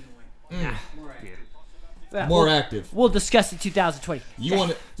months. More active. We'll discuss it in 2020. You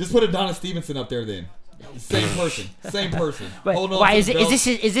want to just put Adonis Stevenson up there then? Same person. But Hold on. why to is the it? belt.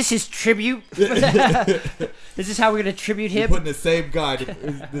 Is this his tribute? Is this how we're gonna tribute You're him? putting the same guy,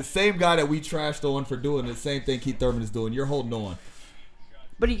 the same guy that we trashed on for doing the same thing Keith Thurman is doing. You're holding on.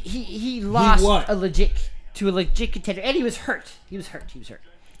 But he lost what? a legit contender, and he was hurt. He was hurt.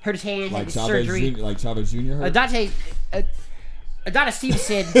 Hurt his hand, had Like his Chavez, surgery. Like Chavez Jr. hurt? Adonis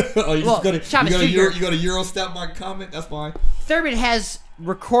Stevenson. Oh, you well, just Chavez Jr. you go to Eurostep my comment. That's fine. Thurman has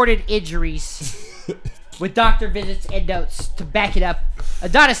recorded injuries with doctor visits and notes to back it up.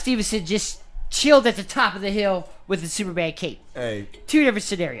 Adonis Stevenson just chilled at the top of the hill with the Superman cape. Hey, Two different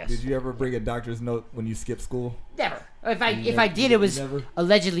scenarios. did you ever bring a doctor's note when you skipped school? Never. If I did, it was never?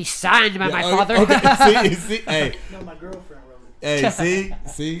 allegedly signed by my Yeah, father. Okay, see, hey, No, my girlfriend wrote it.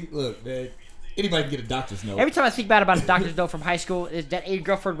 see, look, man. Anybody can get a doctor's note. Every time I think about a doctor's note from high school that a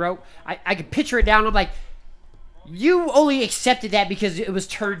girlfriend wrote, I can picture it down. I'm like, you only accepted that because it was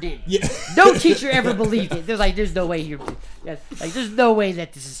turned in. Yeah. No teacher ever believed it. There's no way there's no way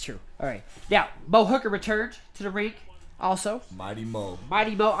that this is true. All right. Now, Mo Hooker returned to the ring also. Mighty Mo.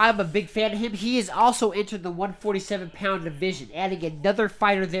 Mighty Mo, I'm a big fan of him. He has also entered the 147-pound division, adding another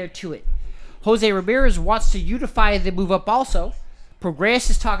fighter there to it. Jose Ramirez wants to unify and then move up also. Progress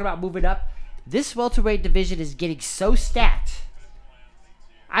is talking about moving up. This welterweight division is getting so stacked.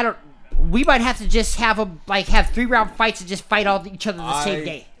 We might have to just have them have 3-round fights and just fight all each other the same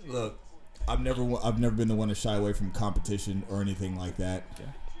day. Look, I've never been the one to shy away from competition or anything like that.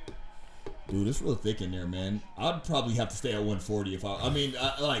 Dude, it's real thick in there, man. I'd probably have to stay at 140 if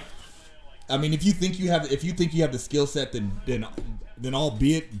if you think you have the skill set, then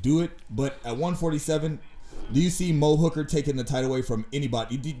albeit do it. But at 147, do you see Mo Hooker taking the title away from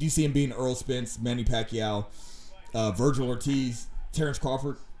anybody? Do you see him being Earl Spence, Manny Pacquiao, Virgil Ortiz, Terrence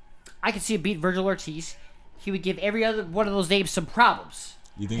Crawford? I could see him beat Virgil Ortiz. He would give every other one of those names some problems.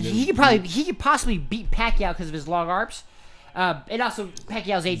 You think He could possibly beat Pacquiao because of his long arms, and also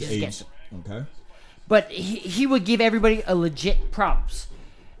Pacquiao's age is against him. Okay. But he would give everybody a legit problems.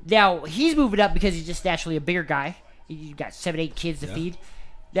 Now, he's moving up because he's just naturally a bigger guy. You've got 7-8 kids to feed.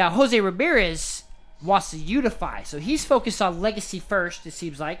 Now, Jose Ramirez wants to unify, so he's focused on legacy first, it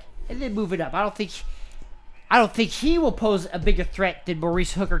seems like, and then move it up. I don't think he will pose a bigger threat than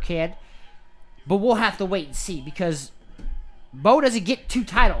Maurice Hooker can, but we'll have to wait and see because Mo doesn't get 2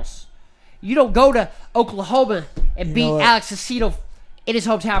 titles. You don't go to Oklahoma and beat Alex Aceto in his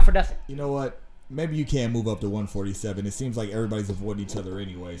hometown for nothing. You know what? Maybe you can move up to 147. It seems like everybody's avoiding each other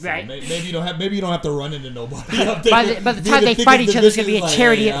anyway. So Right. maybe you don't have to run into nobody. Up there. By the time they fight each other, it's gonna be a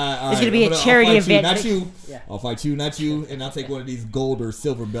charity. It's gonna be a charity event. Not you. Yeah. I'll fight you, not you, and I'll take one of these gold or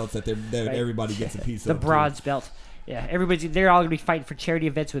silver belts that everybody gets a piece The of. bronze belt. Yeah, they're all gonna be fighting for charity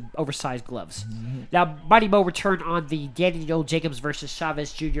events with oversized gloves. Now, Mighty Mo returned on the Daniel Jacobs versus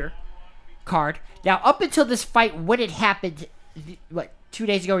Chavez Jr. card. Now, up until this fight, when it happened, 2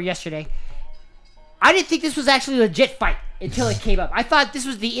 days ago or yesterday, I didn't think this was actually a legit fight until it came up. I thought this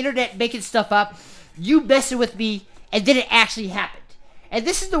was the internet making stuff up, you messing with me, and then it actually happened. And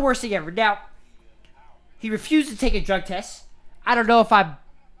this is the worst thing ever. Now, he refused to take a drug test. I don't know if I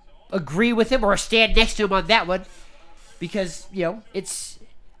agree with him or stand next to him on that one. Because,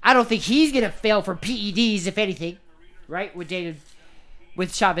 I don't think he's going to fail for PEDs, if anything. Right?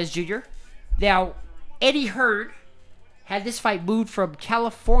 With Chavez Jr. Now, Eddie Hearn had this fight moved from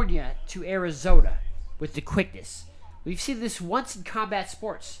California to Arizona with the quickness. We've seen this once in combat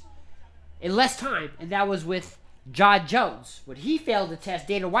sports in less time, and that was with John Jones. When he failed the test,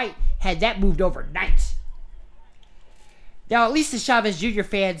 Dana White had that moved overnight. Now, at least the Chavez Jr.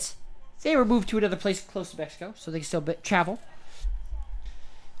 fans, they were moved to another place close to Mexico, so they can still travel.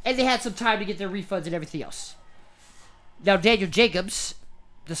 And they had some time to get their refunds and everything else. Now, Daniel Jacobs,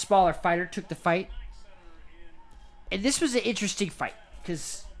 the smaller fighter, took the fight. And this was an interesting fight,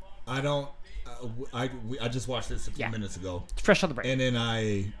 because... I just watched this a few minutes ago. It's fresh on the brain.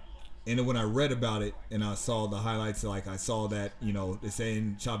 And then when I read about it and I saw the highlights, like I saw that, they're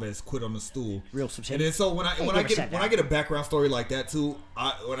saying Chavez quit on the stool. Real substantial. And then so when I get a background story like that too,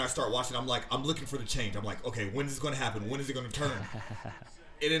 when I start watching, I'm looking for the change. I'm like, okay, when is this going to happen? When is it going to turn?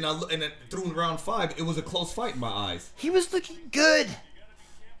 And then through round 5, it was a close fight in my eyes. He was looking good.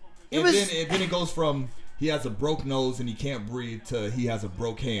 Then it goes from he has a broke nose and he can't breathe to he has a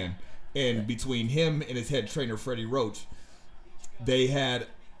broke hand. And between him and his head trainer Freddie Roach, they had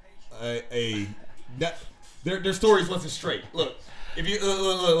their stories wasn't straight. Look, if you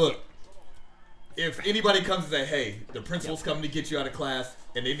look, if anybody comes and say, "Hey, the principal's coming to get you out of class,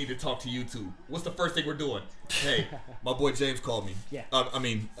 and they need to talk to you too," what's the first thing we're doing? Hey, my boy James called me. Yeah.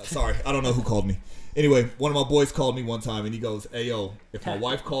 Sorry, I don't know who called me. Anyway, one of my boys called me one time, and he goes, "Hey, yo, if my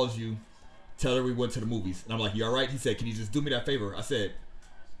wife calls you, tell her we went to the movies." And I'm like, "You all right?" He said, "Can you just do me that favor?" I said,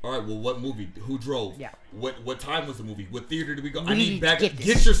 "All right, well, what movie? Who drove? Yeah. What time was the movie? What theater did we go? We need to get this.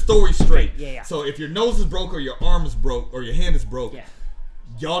 Get your story straight." Yeah. So if your nose is broke or your arm is broke or your hand is broke, Yeah.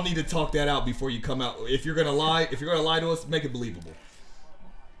 y'all need to talk that out before you come out. If you're gonna lie to us, make it believable.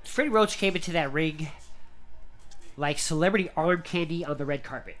 Freddie Roach came into that ring like celebrity arm candy on the red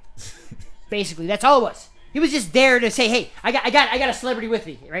carpet. Basically, that's all it was. He was just there to say, "Hey, I got a celebrity with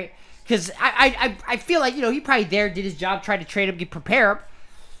me," right? Because I feel like he probably did his job, tried to train him, prepare him.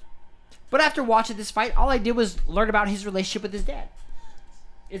 But after watching this fight, all I did was learn about his relationship with his dad.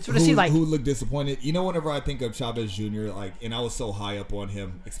 It's what it seemed like. Who looked disappointed? Whenever I think of Chavez Jr., and I was so high up on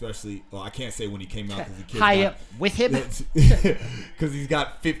him, especially, I can't say when he came out because the kid high up with him because he's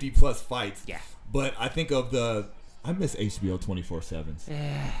got 50 plus fights. Yeah. But I think of I miss HBO 24/7s.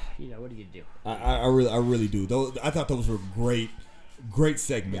 What do you do? I really do. I thought those were great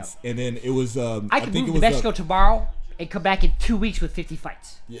segments. Yep. And then it was. I could move to Mexico tomorrow and come back in 2 weeks with 50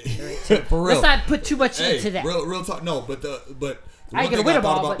 fights. Yeah. Right? So for real. Let's not put too much into that. Real talk. No, but the I one ain't gonna thing win I them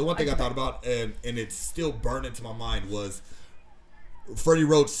thought all, about, the one thing I thought about, and it's still burned into my mind was Freddie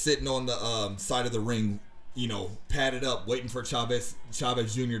Roach sitting on the side of the ring, padded up, waiting for Chavez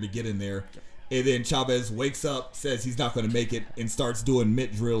Jr. to get in there. And then Chavez wakes up, says he's not going to make it, and starts doing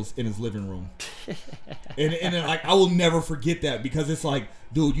mitt drills in his living room. and then, I will never forget that because it's like,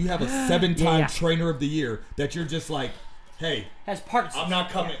 dude, you have a 7-time trainer of the year that you're just like, hey, has parts. I'm not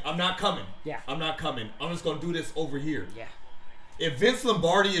coming. Yeah. I'm not coming. Yeah. I'm not coming. I'm just going to do this over here. Yeah. If Vince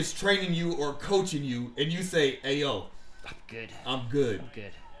Lombardi is training you or coaching you, and you say, "Hey, yo, I'm good. I'm good."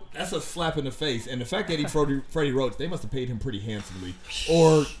 That's a slap in the face. And the fact that he Freddie Roach, they must have paid him pretty handsomely.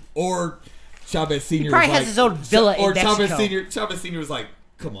 Or Chavez Sr. He probably has his own villa in Mexico. Chavez Sr. was like,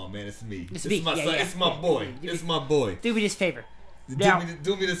 "Come on, man, it's me. It's me. My son. It's my boy. It's my boy. Do me this favor.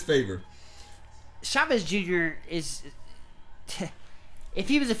 Do me this favor." Chavez Jr. is... If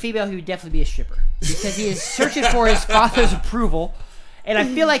he was a female, he would definitely be a stripper. Because he is searching for his father's approval. And I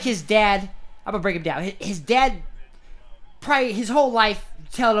feel like his dad... I'm going to break him down. His dad, probably his whole life,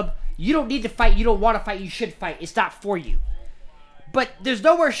 telling him, you don't need to fight, you don't want to fight, you should fight. It's not for you. But there's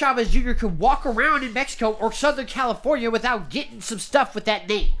nowhere Chavez Jr. could walk around in Mexico or Southern California without getting some stuff with that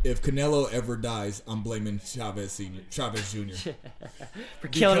name. If Canelo ever dies, I'm blaming Chavez Jr. For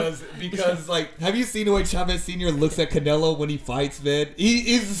killing him. Because, like, have you seen the way Chavez Sr. looks at Canelo when he fights, man?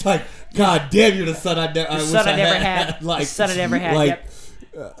 He's just like, God damn, you're the son I never had. Like, the son I never had. Like,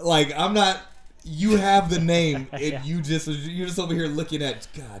 like, I'm not. You have the name, and you're just over here looking at.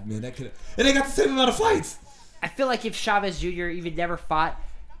 God, man, that could. And they got the same amount of fights. I feel like if Chavez Jr. even never fought,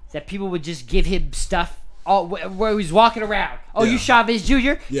 that people would just give him stuff where he's walking around. Oh, you Chavez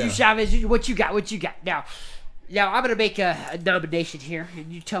Jr.? Yeah. You Chavez Jr.? What you got? Now I'm going to make a nomination here,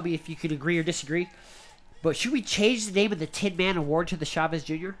 and you tell me if you could agree or disagree. But should we change the name of the Tin Man Award to the Chavez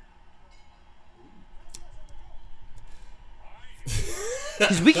Jr.?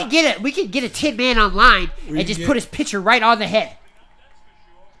 Because we can get a Tin Man online and just put his picture right on the head.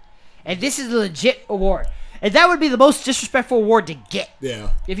 And this is a legit award. And that would be the most disrespectful award to get.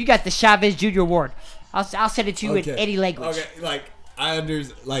 Yeah. If you got the Chavez Jr. award, I'll send it to you in any language. Okay, like I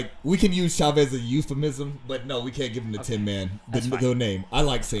understand. Like we can use Chavez as a euphemism, but no, we can't give him the Tin Man. The name. I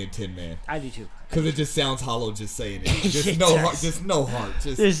like saying Tin Man. I do too. Because it just sounds hollow just saying it. It no does. heart. Just no heart.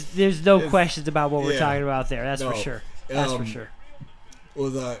 There's no questions about what we're talking about there. That's for sure. That's for sure.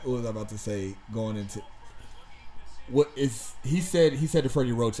 What was I about to say? Going into what is he said to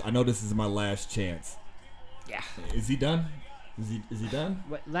Freddie Roach? I know this is my last chance. Yeah. Is he done? Is he done?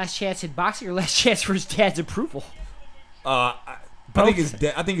 What, last chance in boxing or last chance for his dad's approval? I think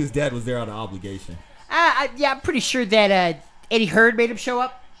his dad was there out of obligation. Yeah, I'm pretty sure that Eddie Hearn made him show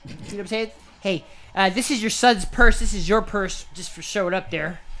up. You know what I'm saying? Hey, this is your son's purse. This is your purse just for showing up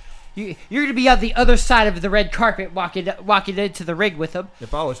there. You're going to be on the other side of the red carpet walking into the ring with him.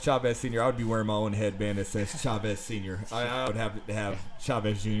 If I was Chavez Sr., I would be wearing my own headband that says Chavez Sr. I would have to have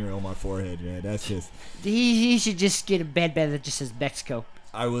Chavez Jr. on my forehead, man. That's just... He should just get a bandana that just says Mexico.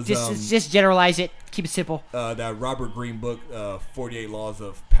 I was... Just generalize it. Keep it simple. That Robert Greene book, 48 Laws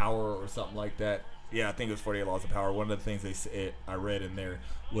of Power or something like that. Yeah, I think it was 48 Laws of Power. One of the things I read in there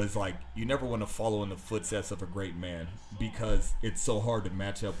was like, you never want to follow in the footsteps of a great man because it's so hard to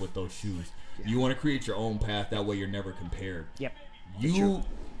match up with those shoes. Yeah. You want to create your own path. That way you're never compared. Yep.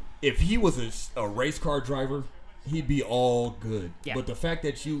 If he was a race car driver, he'd be all good. Yeah. But the fact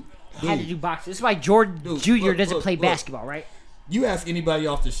that you had to do boxing. This is why Jordan Jr. doesn't play basketball, right? You ask anybody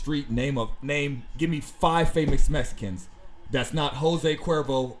off the street, give me 5 famous Mexicans. That's not Jose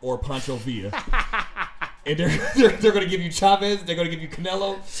Cuervo or Pancho Villa. And they're going to give you Chavez. They're going to give you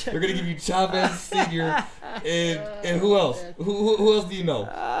Canelo. They're going to give you Chavez Sr. And who else? Who else do you know?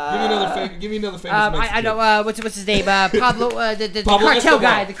 Give me another famous Mexican. I know. What's his name? Pablo. The Pablo cartel Escobar.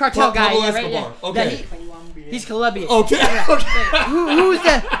 guy. The cartel guy. Pablo Right? Escobar. Yeah. Okay. He's Colombian. Okay. Who's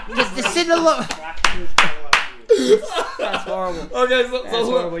the Sinaloa? That's horrible. Okay, so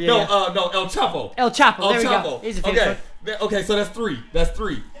horrible, yeah, no, El Chapo. El Chapo. There we Chapo. go. He's a famous one. Okay, so that's 3.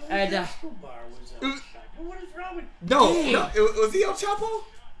 And What is wrong with No, was he El Chapo?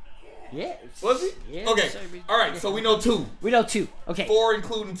 yeah. Was he? Yeah, Okay. sorry, All right, so we know 2. We know 2. Okay. 4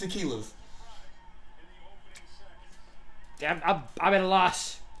 including tequilas. I'm at a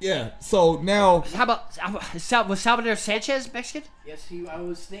loss. Yeah. So now. How about was Salvador Sanchez Mexican? Yes, I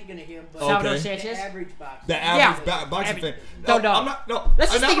was thinking of him, but Salvador Okay. Sanchez. the average boxer. The average Yeah. boxing fan. Don't know. I'm not. No.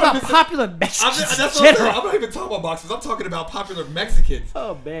 Let's just I'm think not about even- popular I'm Mexicans that's in what I'm saying. general. I'm not even talking about boxers. I'm talking about popular Mexicans.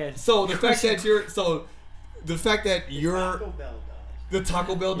 Oh man. So the fact that you're Taco Bell dog. the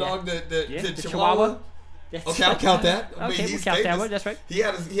Taco Bell dog, the the Chihuahua. That's- Okay, I'll count that. I mean, Okay, we'll he's count that famous. one. That's right. He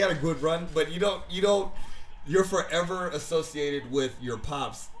had a good run, but you don't. You're forever associated with your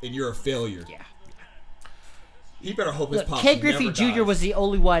pops, and you're a failure. Yeah. He better hope his Look, pops Ken Griffey never Jr. dies. was the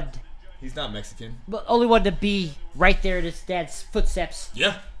only one He's not Mexican. to be right there in his dad's footsteps.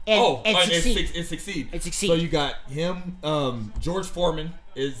 Yeah. And succeed. And succeed. And succeed. So you got him. George Foreman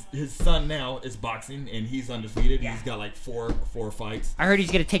is his son now is boxing, and he's undefeated. Yeah. He's got like four fights. I heard he's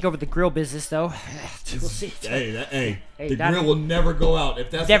going to take over the grill business, though. We'll see. Hey, the not- grill will never go out.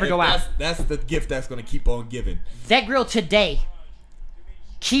 If that's Never go out. That's the gift that's going to keep on giving. That grill today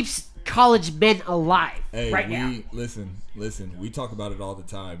keeps college men alive Hey, right now. listen. We talk about it all the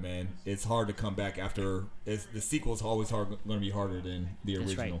time, man. It's hard to come back after. The sequel's always going to be harder than the That's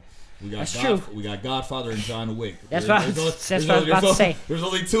original. right. We got That's true. We got Godfather and John Wick. That's what I was about to say. There's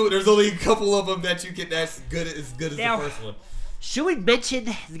only 2. There's only a couple of them that you get that's good as Now, the first one. Should we mention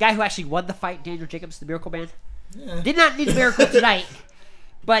the guy who actually won the fight, Daniel Jacobs, the Miracle Man? Yeah. Did not need a miracle tonight.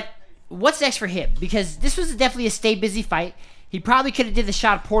 But what's next for him? Because this was definitely a stay busy fight. He probably could have did the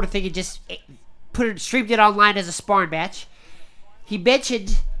Sean Porter thing and just streamed it online as a sparring match. He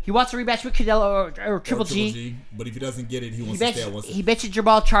mentioned he wants a rematch with Canelo or Triple G. But if he doesn't get it, he He wants to stay at mentioned, he mentioned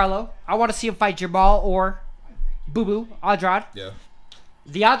Jamal Charlo. I want to see him fight Jamal or Boo Boo Andrade. Yeah.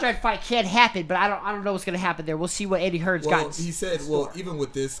 The Andrade fight can't happen, but I don't know what's going to happen there. We'll see what Eddie Hearn's Well, got. he said, even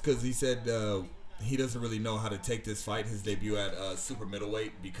with this, because he said he doesn't really know how to take this fight, his debut at super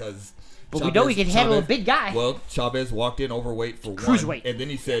middleweight, because. But we know he can handle a big guy. Well, Chavez walked in overweight for Cruiserweight. one, and then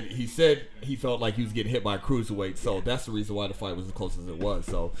he said he felt like he was getting hit by a cruiserweight, so that's the reason why the fight was as close as it was.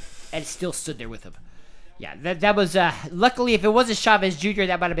 So, And still stood there with him. Yeah, that was luckily if it wasn't Chavez Jr.,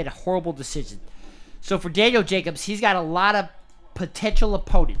 that might have been a horrible decision. So for Daniel Jacobs, he's got a lot of potential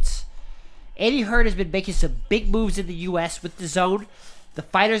opponents. Eddie Hearn has been making some big moves in the U.S. with the Zone. The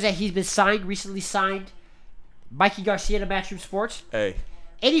fighters that he's been recently signed, Mikey Garcia to Matchroom Sports. hey,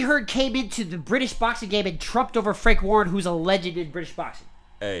 Eddie Hearn came into the British boxing game and trumped over Frank Warren, who's a legend in British boxing.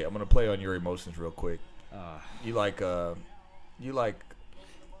 I'm gonna play on your emotions real quick. You like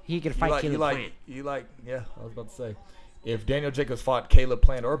He can fight Caleb Plant. yeah, I was about to say, if Daniel Jacobs fought Caleb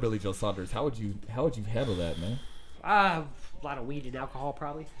Plant or Billy Joe Saunders, how would you handle that, man? A lot of weed and alcohol,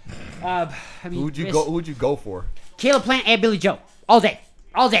 probably. I mean, Who would you go for? Caleb Plant and Billy Joe, all day.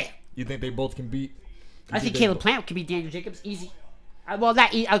 You think they both can beat? I think Caleb Plant can beat Daniel Jacobs easy. Well,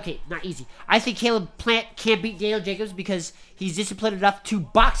 not easy. I think Caleb Plant can't beat Daniel Jacobs because he's disciplined enough to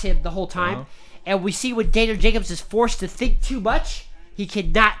box him the whole time. Uh-huh. And we see when Daniel Jacobs is forced to think too much, he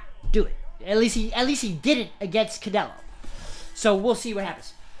cannot do it. At least he did it against Canelo. So we'll see what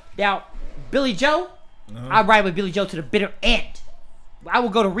happens. Now, Billy Joe, I ride with Billy Joe to the bitter end. I will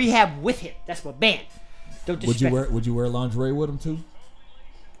go to rehab with him. That's my man. Don't disrespect. Would you wear lingerie with him too?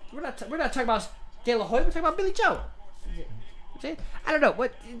 We're not talking about De La Hoya. We're talking about Billy Joe. I don't know.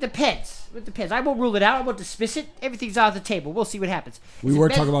 It depends. It depends. I won't rule it out. I won't dismiss it. Everything's on the table. We'll see what happens. We were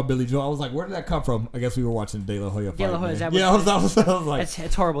talking about Billy Joe. I was like, where did that come from? I guess we were watching De La Hoya fight. De La Hoya, man. is that what Yeah, I was like,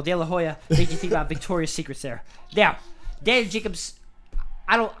 it's horrible. De La Hoya made you think about Victoria's Secrets there. Now, Daniel Jacobs,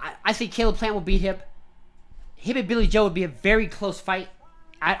 I think Caleb Plant will beat him. Him and Billy Joe would be a very close fight.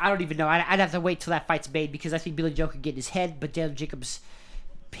 I don't even know. I'd have to wait till that fight's made because I think Billy Joe could get in his head, but Daniel Jacobs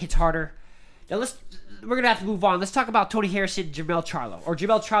hits harder. Now we're gonna have to move on. Let's talk about Tony Harrison and Jermell Charlo, or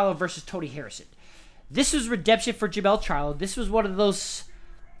Jermell Charlo versus Tony Harrison. This was redemption for Jermell Charlo. This was one of those,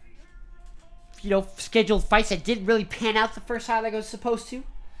 scheduled fights that didn't really pan out the first time like it was supposed to.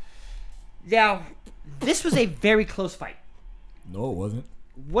 Now, this was a very close fight. no, it wasn't.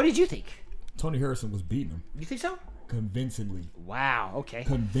 What did you think? Tony Harrison was beating him You think so? convincingly. Wow. Okay.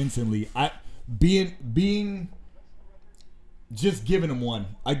 Convincingly. Being just giving him one.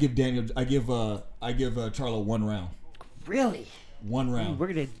 I give Charlo 1 round. Really? 1 round. We're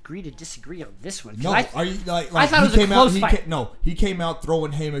gonna agree to disagree on this one. No, are you like I thought he it was a came close out, fight. He came out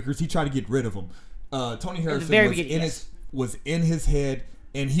throwing haymakers. He tried to get rid of him. Tony Harrison very was beginning, was in his head,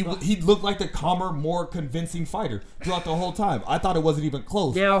 and he looked like the calmer, more convincing fighter throughout the whole time. I thought it wasn't even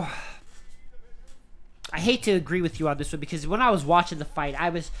close. Now, I hate to agree with you on this one because when I was watching the fight,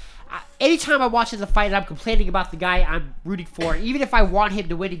 anytime I'm watching the fight and I'm complaining about the guy I'm rooting for, even if I want him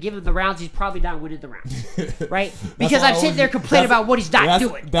to win and give him the rounds, he's probably not winning the rounds, right? Because I'm sitting there complaining about what he's not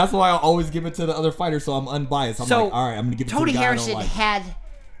doing. That's why I always give it to the other fighter, so I'm unbiased. I'm like, all right, I'm going to give it Tony to the guy Harrison I don't like. had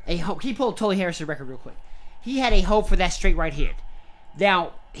a hope. Can you pull Tony Harrison's record real quick? He had a hope for that straight right hand.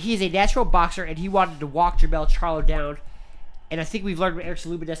 Now, he's a natural boxer, and he wanted to walk Jermell Charlo down. And I think we've learned with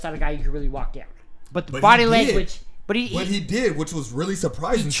Erickson Lubin, that's not a guy you can really walk down. But the body language... But he did, which was really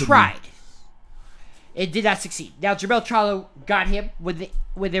surprising to me. He tried. It did not succeed. Now, Jermell Charlo got him when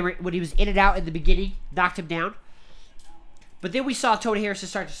he was in and out in the beginning, knocked him down. But then we saw Tony Harrison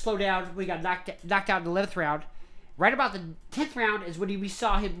start to slow down. We got knocked out in the 11th round. Right about the 10th round is when we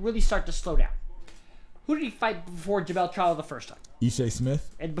saw him really start to slow down. Who did he fight before Jermell Charlo the first time? Ishe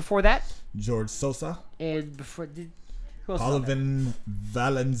Smith. And before that? George Sosa. And before... Who else? Olivan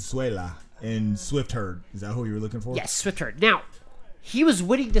Valenzuela and Swift Herd. Is that who you were looking for? Yes, Swift Herd. Now, he was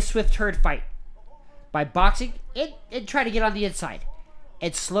winning the Swift Herd fight by boxing and trying to get on the inside.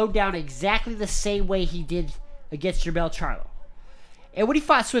 And slowed down exactly the same way he did against Jermell Charlo. And when he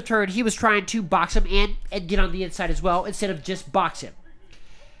fought Swift Herd, he was trying to box him and get on the inside as well, instead of just box him.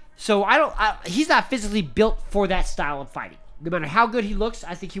 So he's not physically built for that style of fighting. No matter how good he looks,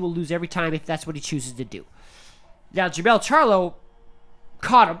 I think he will lose every time if that's what he chooses to do. Now, Jermell Charlo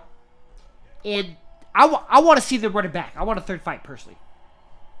caught him, and I want to see them run it back. I want a third fight, personally.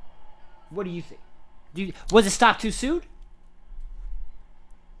 What do you think? Was it stopped too soon?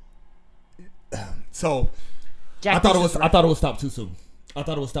 So, Jack I thought it was stopped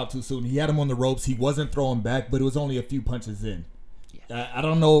too soon. He had him on the ropes. He wasn't throwing back, but it was only a few punches in. Yeah. I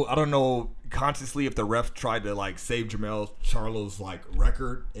don't know consciously if the ref tried to like save Jermell Charlo's like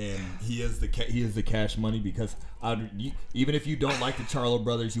record, and he is the cash money, because even if you don't like the Charlo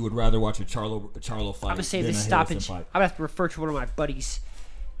brothers, you would rather watch a Charlo fight. I'm gonna say this stoppage. I'm gonna have to refer to one of my buddies,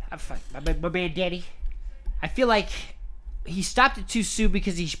 my man Danny. I feel like he stopped it too soon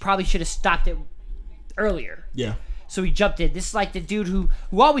because he probably should have stopped it earlier. Yeah. So he jumped in. This is like the dude who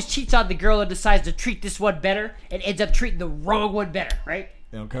always cheats on the girl and decides to treat this one better and ends up treating the wrong one better, right?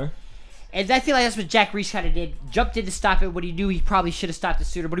 Okay. And I feel like that's what Jack Reese kind of did. Jumped in to stop it when he knew he probably should have stopped it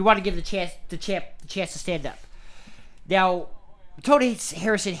sooner, but he wanted to give the champ the chance to stand up. Now, Tony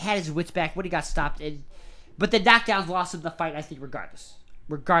Harrison had his wits back when he got stopped, but the knockdowns lost him the fight, I think,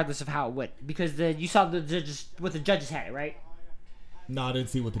 regardless of how it went, because you saw what the judges had it, right? No, I didn't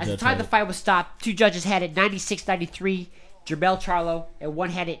see what the judge had. At the time the fight was stopped, 2 judges had it 96-93, Jermell Charlo, and one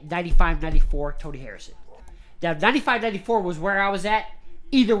had it 95-94, Tony Harrison. Now, 95-94 was where I was at.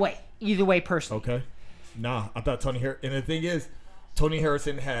 Either way, personally. Okay. Nah, I thought Tony Harrison, and the thing is, Tony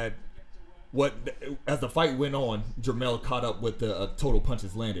Harrison had as the fight went on, Jermell caught up with the total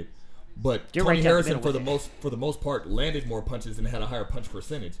punches landed. But Tony Harrison, for the most part, landed more punches and had a higher punch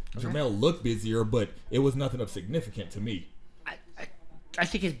percentage. Okay. Jermell looked busier, but it was nothing of significant to me. I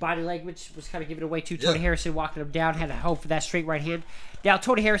think his body language was kind of giving away too. Tony Harrison walking him down, had a hope for that straight right hand. Now,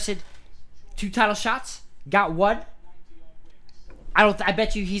 Tony Harrison, 2 title shots, got 1. I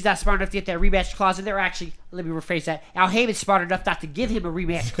bet you he's not smart enough to get that rematch clause in there. Actually, let me rephrase that. Al Heyman's smart enough not to give him a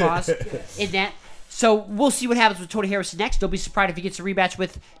rematch clause in that. So we'll see what happens with Tony Harrison next. Don't be surprised if he gets a rematch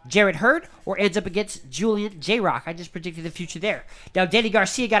with Jarrett Hurd or ends up against Julian J-Rock. I just predicted the future there. Now, Danny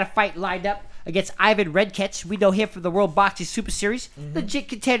Garcia got a fight lined up against Ivan Redkach. We know him from the World Boxing Super Series. Legit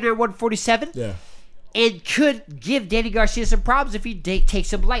contender at 147. Yeah. And could give Danny Garcia some problems if he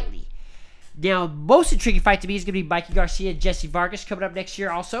takes him lightly. Now, most intriguing fight to me is going to be Mikey Garcia and Jesse Vargas coming up next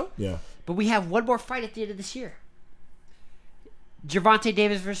year also. Yeah. But we have one more fight at the end of this year. Gervonta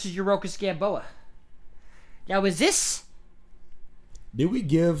Davis versus Yuriorkis Gamboa. Now, is this... Did we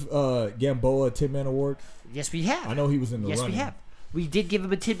give Gamboa a 10-man award? Yes, we have. I know he was in the running. Yes, we have. We did give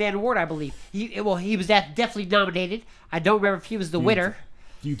him a 10-man award, I believe. He was definitely nominated. I don't remember if he was the winner.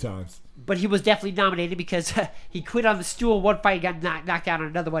 Few times. But he was definitely nominated because he quit on the stool one fight and got knocked out on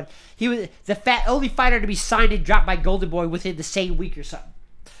another one. He was the only fighter to be signed and dropped by Golden Boy within the same week or something.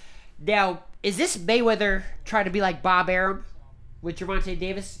 Now, is this Mayweather trying to be like Bob Arum with Gervonta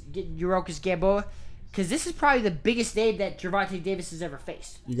Davis getting Yuriorkis Gamboa? Because this is probably the biggest name that Gervonta Davis has ever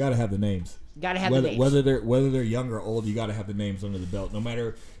faced. You got to have the names. Got to have the names. Whether they're young or old, you got to have the names under the belt. No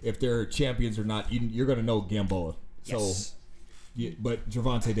matter if they're champions or not, you're going to know Gamboa. Yes. So, but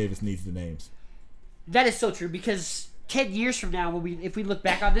Gervonta Davis needs the names. That is so true because 10 years from now, if we look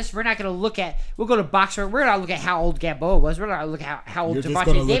back on this, we're not going to look at. We'll go to boxer. We're not look at how old Gamboa was. We're not going to look at how old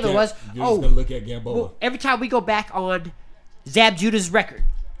Gervonta Davis was. You're just going to look at Gamboa. Well, every time we go back on Zab Judah's record,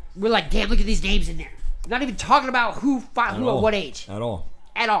 we're like, damn, look at these names in there. Not even talking about who fought who at what age. At all.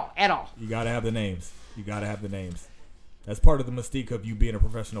 At all. You got to have the names. That's part of the mystique of you being a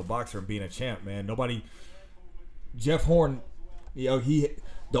professional boxer and being a champ, man. Jeff Horn, the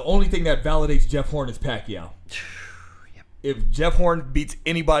only thing that validates Jeff Horn is Pacquiao. Yep. If Jeff Horn beats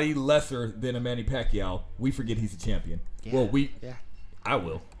anybody lesser than a Manny Pacquiao, we forget he's a champion. Yeah. Well, I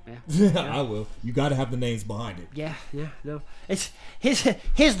will. Yeah. I will. You got to have the names behind it. Yeah, no. It's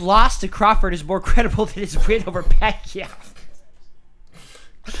his loss to Crawford is more credible than his win over Pacquiao.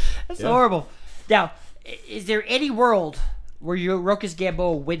 That's horrible. Now, is there any world where Yuriorkis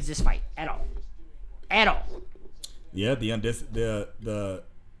Gamboa wins this fight at all? At all? Yeah, the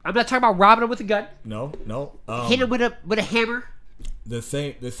I'm not talking about robbing him with a gun. No. Hit him with a hammer. The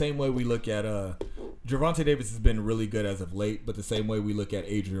same way we look at Gervonta Davis has been really good as of late, but the same way we look at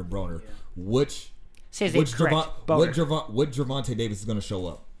Adrian Broner, which Gervonta Davis is going to show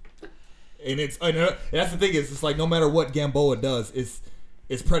up, and that's the thing is it's like no matter what Gamboa does,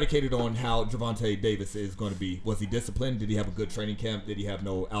 it's predicated on how Gervonta Davis is going to be. Was he disciplined? Did he have a good training camp? Did he have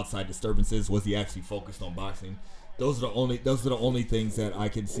no outside disturbances? Was he actually focused on boxing? Those are the only things that I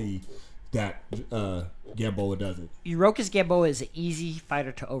can see that Gamboa does it. Yuriorkis Gamboa is an easy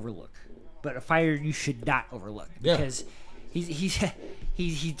fighter to overlook, but a fighter you should not overlook because he's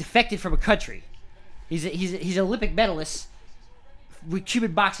defected from a country. He's an Olympic medalist with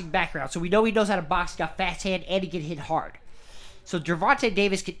Cuban boxing background, so we know he knows how to box. Got fast hand and he can hit hard. So Gervonta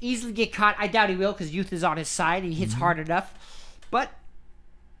Davis could easily get caught. I doubt he will because youth is on his side. He hits hard enough, but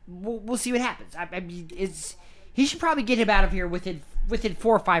we'll see what happens. I mean, he should probably get him out of here within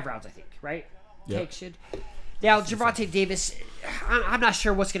 4 or 5 rounds. I think. Right? Yep. Take should. Now, Gervonta Davis, I'm not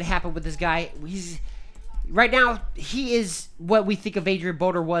sure what's going to happen with this guy. Right now, he is what we think of Adrian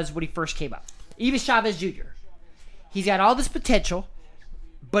Broner was when he first came up. Even Chavez Jr. He's got all this potential,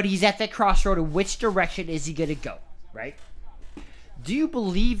 but he's at that crossroad of which direction is he going to go, right? Do you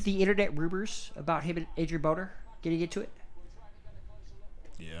believe the internet rumors about him and Adrian Broner getting into it?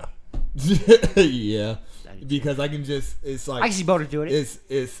 Yeah. Yeah. Because I can it's like I can see Broner doing it.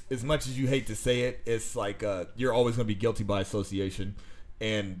 It's as much as you hate to say it, it's like you're always going to be guilty by association,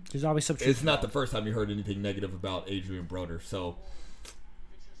 and There's always some truth. It's not the first time you heard anything negative about Adrian Broner, so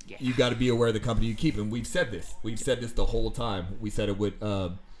Yeah. you got to be aware of the company you keep. And we've said this the whole time. We said it with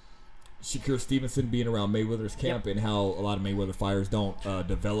Shakur Stevenson being around Mayweather's camp and how a lot of Mayweather fighters don't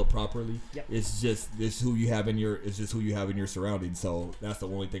develop properly. Yep. It's just who you have in your surroundings. So that's the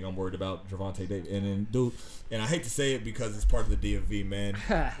only thing I'm worried about, Gervonta Davis. And then and I hate to say it because it's part of the DMV, man.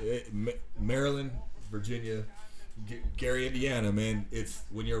 Maryland, Virginia, Gary, Indiana, man. It's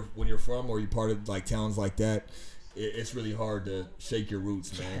when you're from or you're part of like towns like that. It's really hard to shake your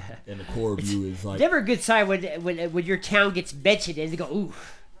roots, man. And the core of you is like Never a good sign when your town gets mentioned and they go, ooh.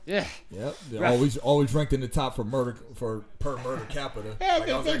 Ugh. Yep, they're Rough. always ranked in the top per murder capita. Yeah, Like,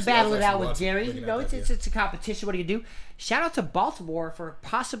 I was they actually- battle I was it out actually with watching- Jerry. looking You know, at that, it's a competition. What do you do? Shout out to Baltimore for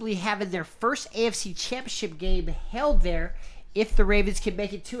possibly having their first AFC Championship game held there if the Ravens can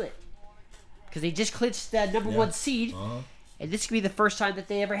make it to it. Because they just clinched the number 1 seed. Uh-huh. and this could be the first time that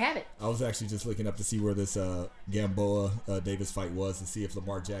they ever have it. I was actually just looking up to see where this Gamboa Davis fight was to see if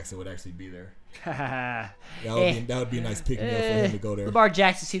Lamar Jackson would actually be there. That would be a nice pick me up for him to go there. Lamar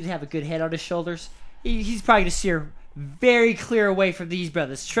Jackson seems to have a good head on his shoulders. He's probably going to steer very clear away from these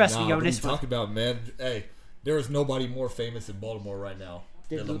brothers. Trust me on this one. Talking about, man, hey, there is nobody more famous in Baltimore right now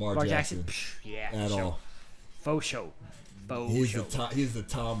than Lamar Jackson. Yeah, at all. Faux show. He's the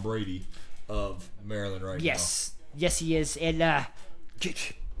Tom Brady of Maryland right now. Yes, he is, and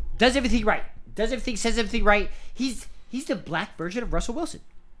does everything right. Says everything right. He's the black version of Russell Wilson.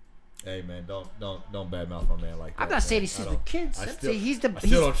 Hey man, don't badmouth my man like that. I'm not saying he's the kids. I'm saying he's the. I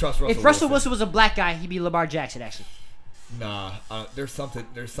still don't trust Russell Wilson. If Russell Wilson was a black guy, he'd be Lamar Jackson actually. Nah, there's something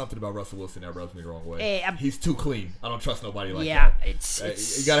about Russell Wilson that rubs me the wrong way. He's too clean. I don't trust nobody like that. Yeah,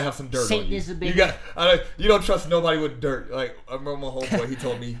 it's you gotta have some dirt Satanism, on you. baby. You don't trust nobody with dirt. Like I remember my homeboy, he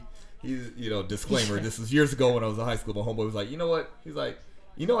told me, disclaimer. This was years ago when I was in high school. My homeboy was like, you know what? He's like,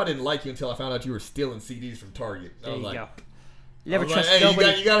 I didn't like you until I found out you were stealing CDs from Target. There you go. Never trust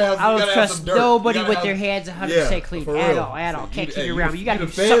nobody. I don't trust nobody with their hands 100% clean at all. Can't keep it around. You got to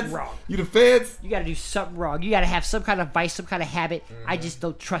do something wrong. You the feds? You got to do something wrong. You got to have some kind of vice, some kind of habit. Mm-hmm. I just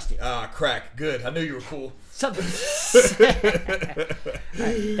don't trust it. Crack. Good. I knew you were cool.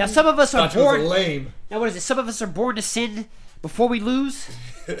 Now some of us are born lame. Now what is it? Some of us are born to sin before we lose,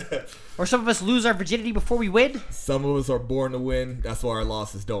 or some of us lose our virginity before we win. Some of us are born to win. That's why our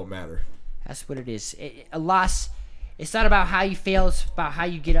losses don't matter. That's what it is. A loss. It's not about how you fail. It's about how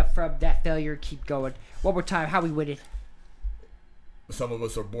you get up from that failure and keep going. One more time, how we win it. Some of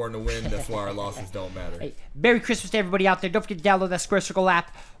us are born to win. That's why our losses don't matter. Hey, Merry Christmas to everybody out there. Don't forget to download that Square Circle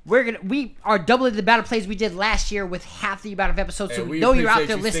app. We are doubling the amount of plays we did last year with half the amount of episodes. So we know you're out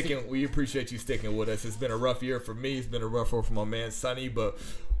there listening. We appreciate you sticking with us. It's been a rough year for me. It's been a rough year for my man Sonny. But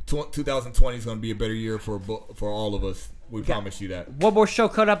 2020 is going to be a better year for all of us. We promise you that. One more show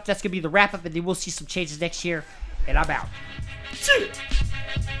coming up. That's going to be the wrap up, and then we'll see some changes next year. And I'm out. Shit.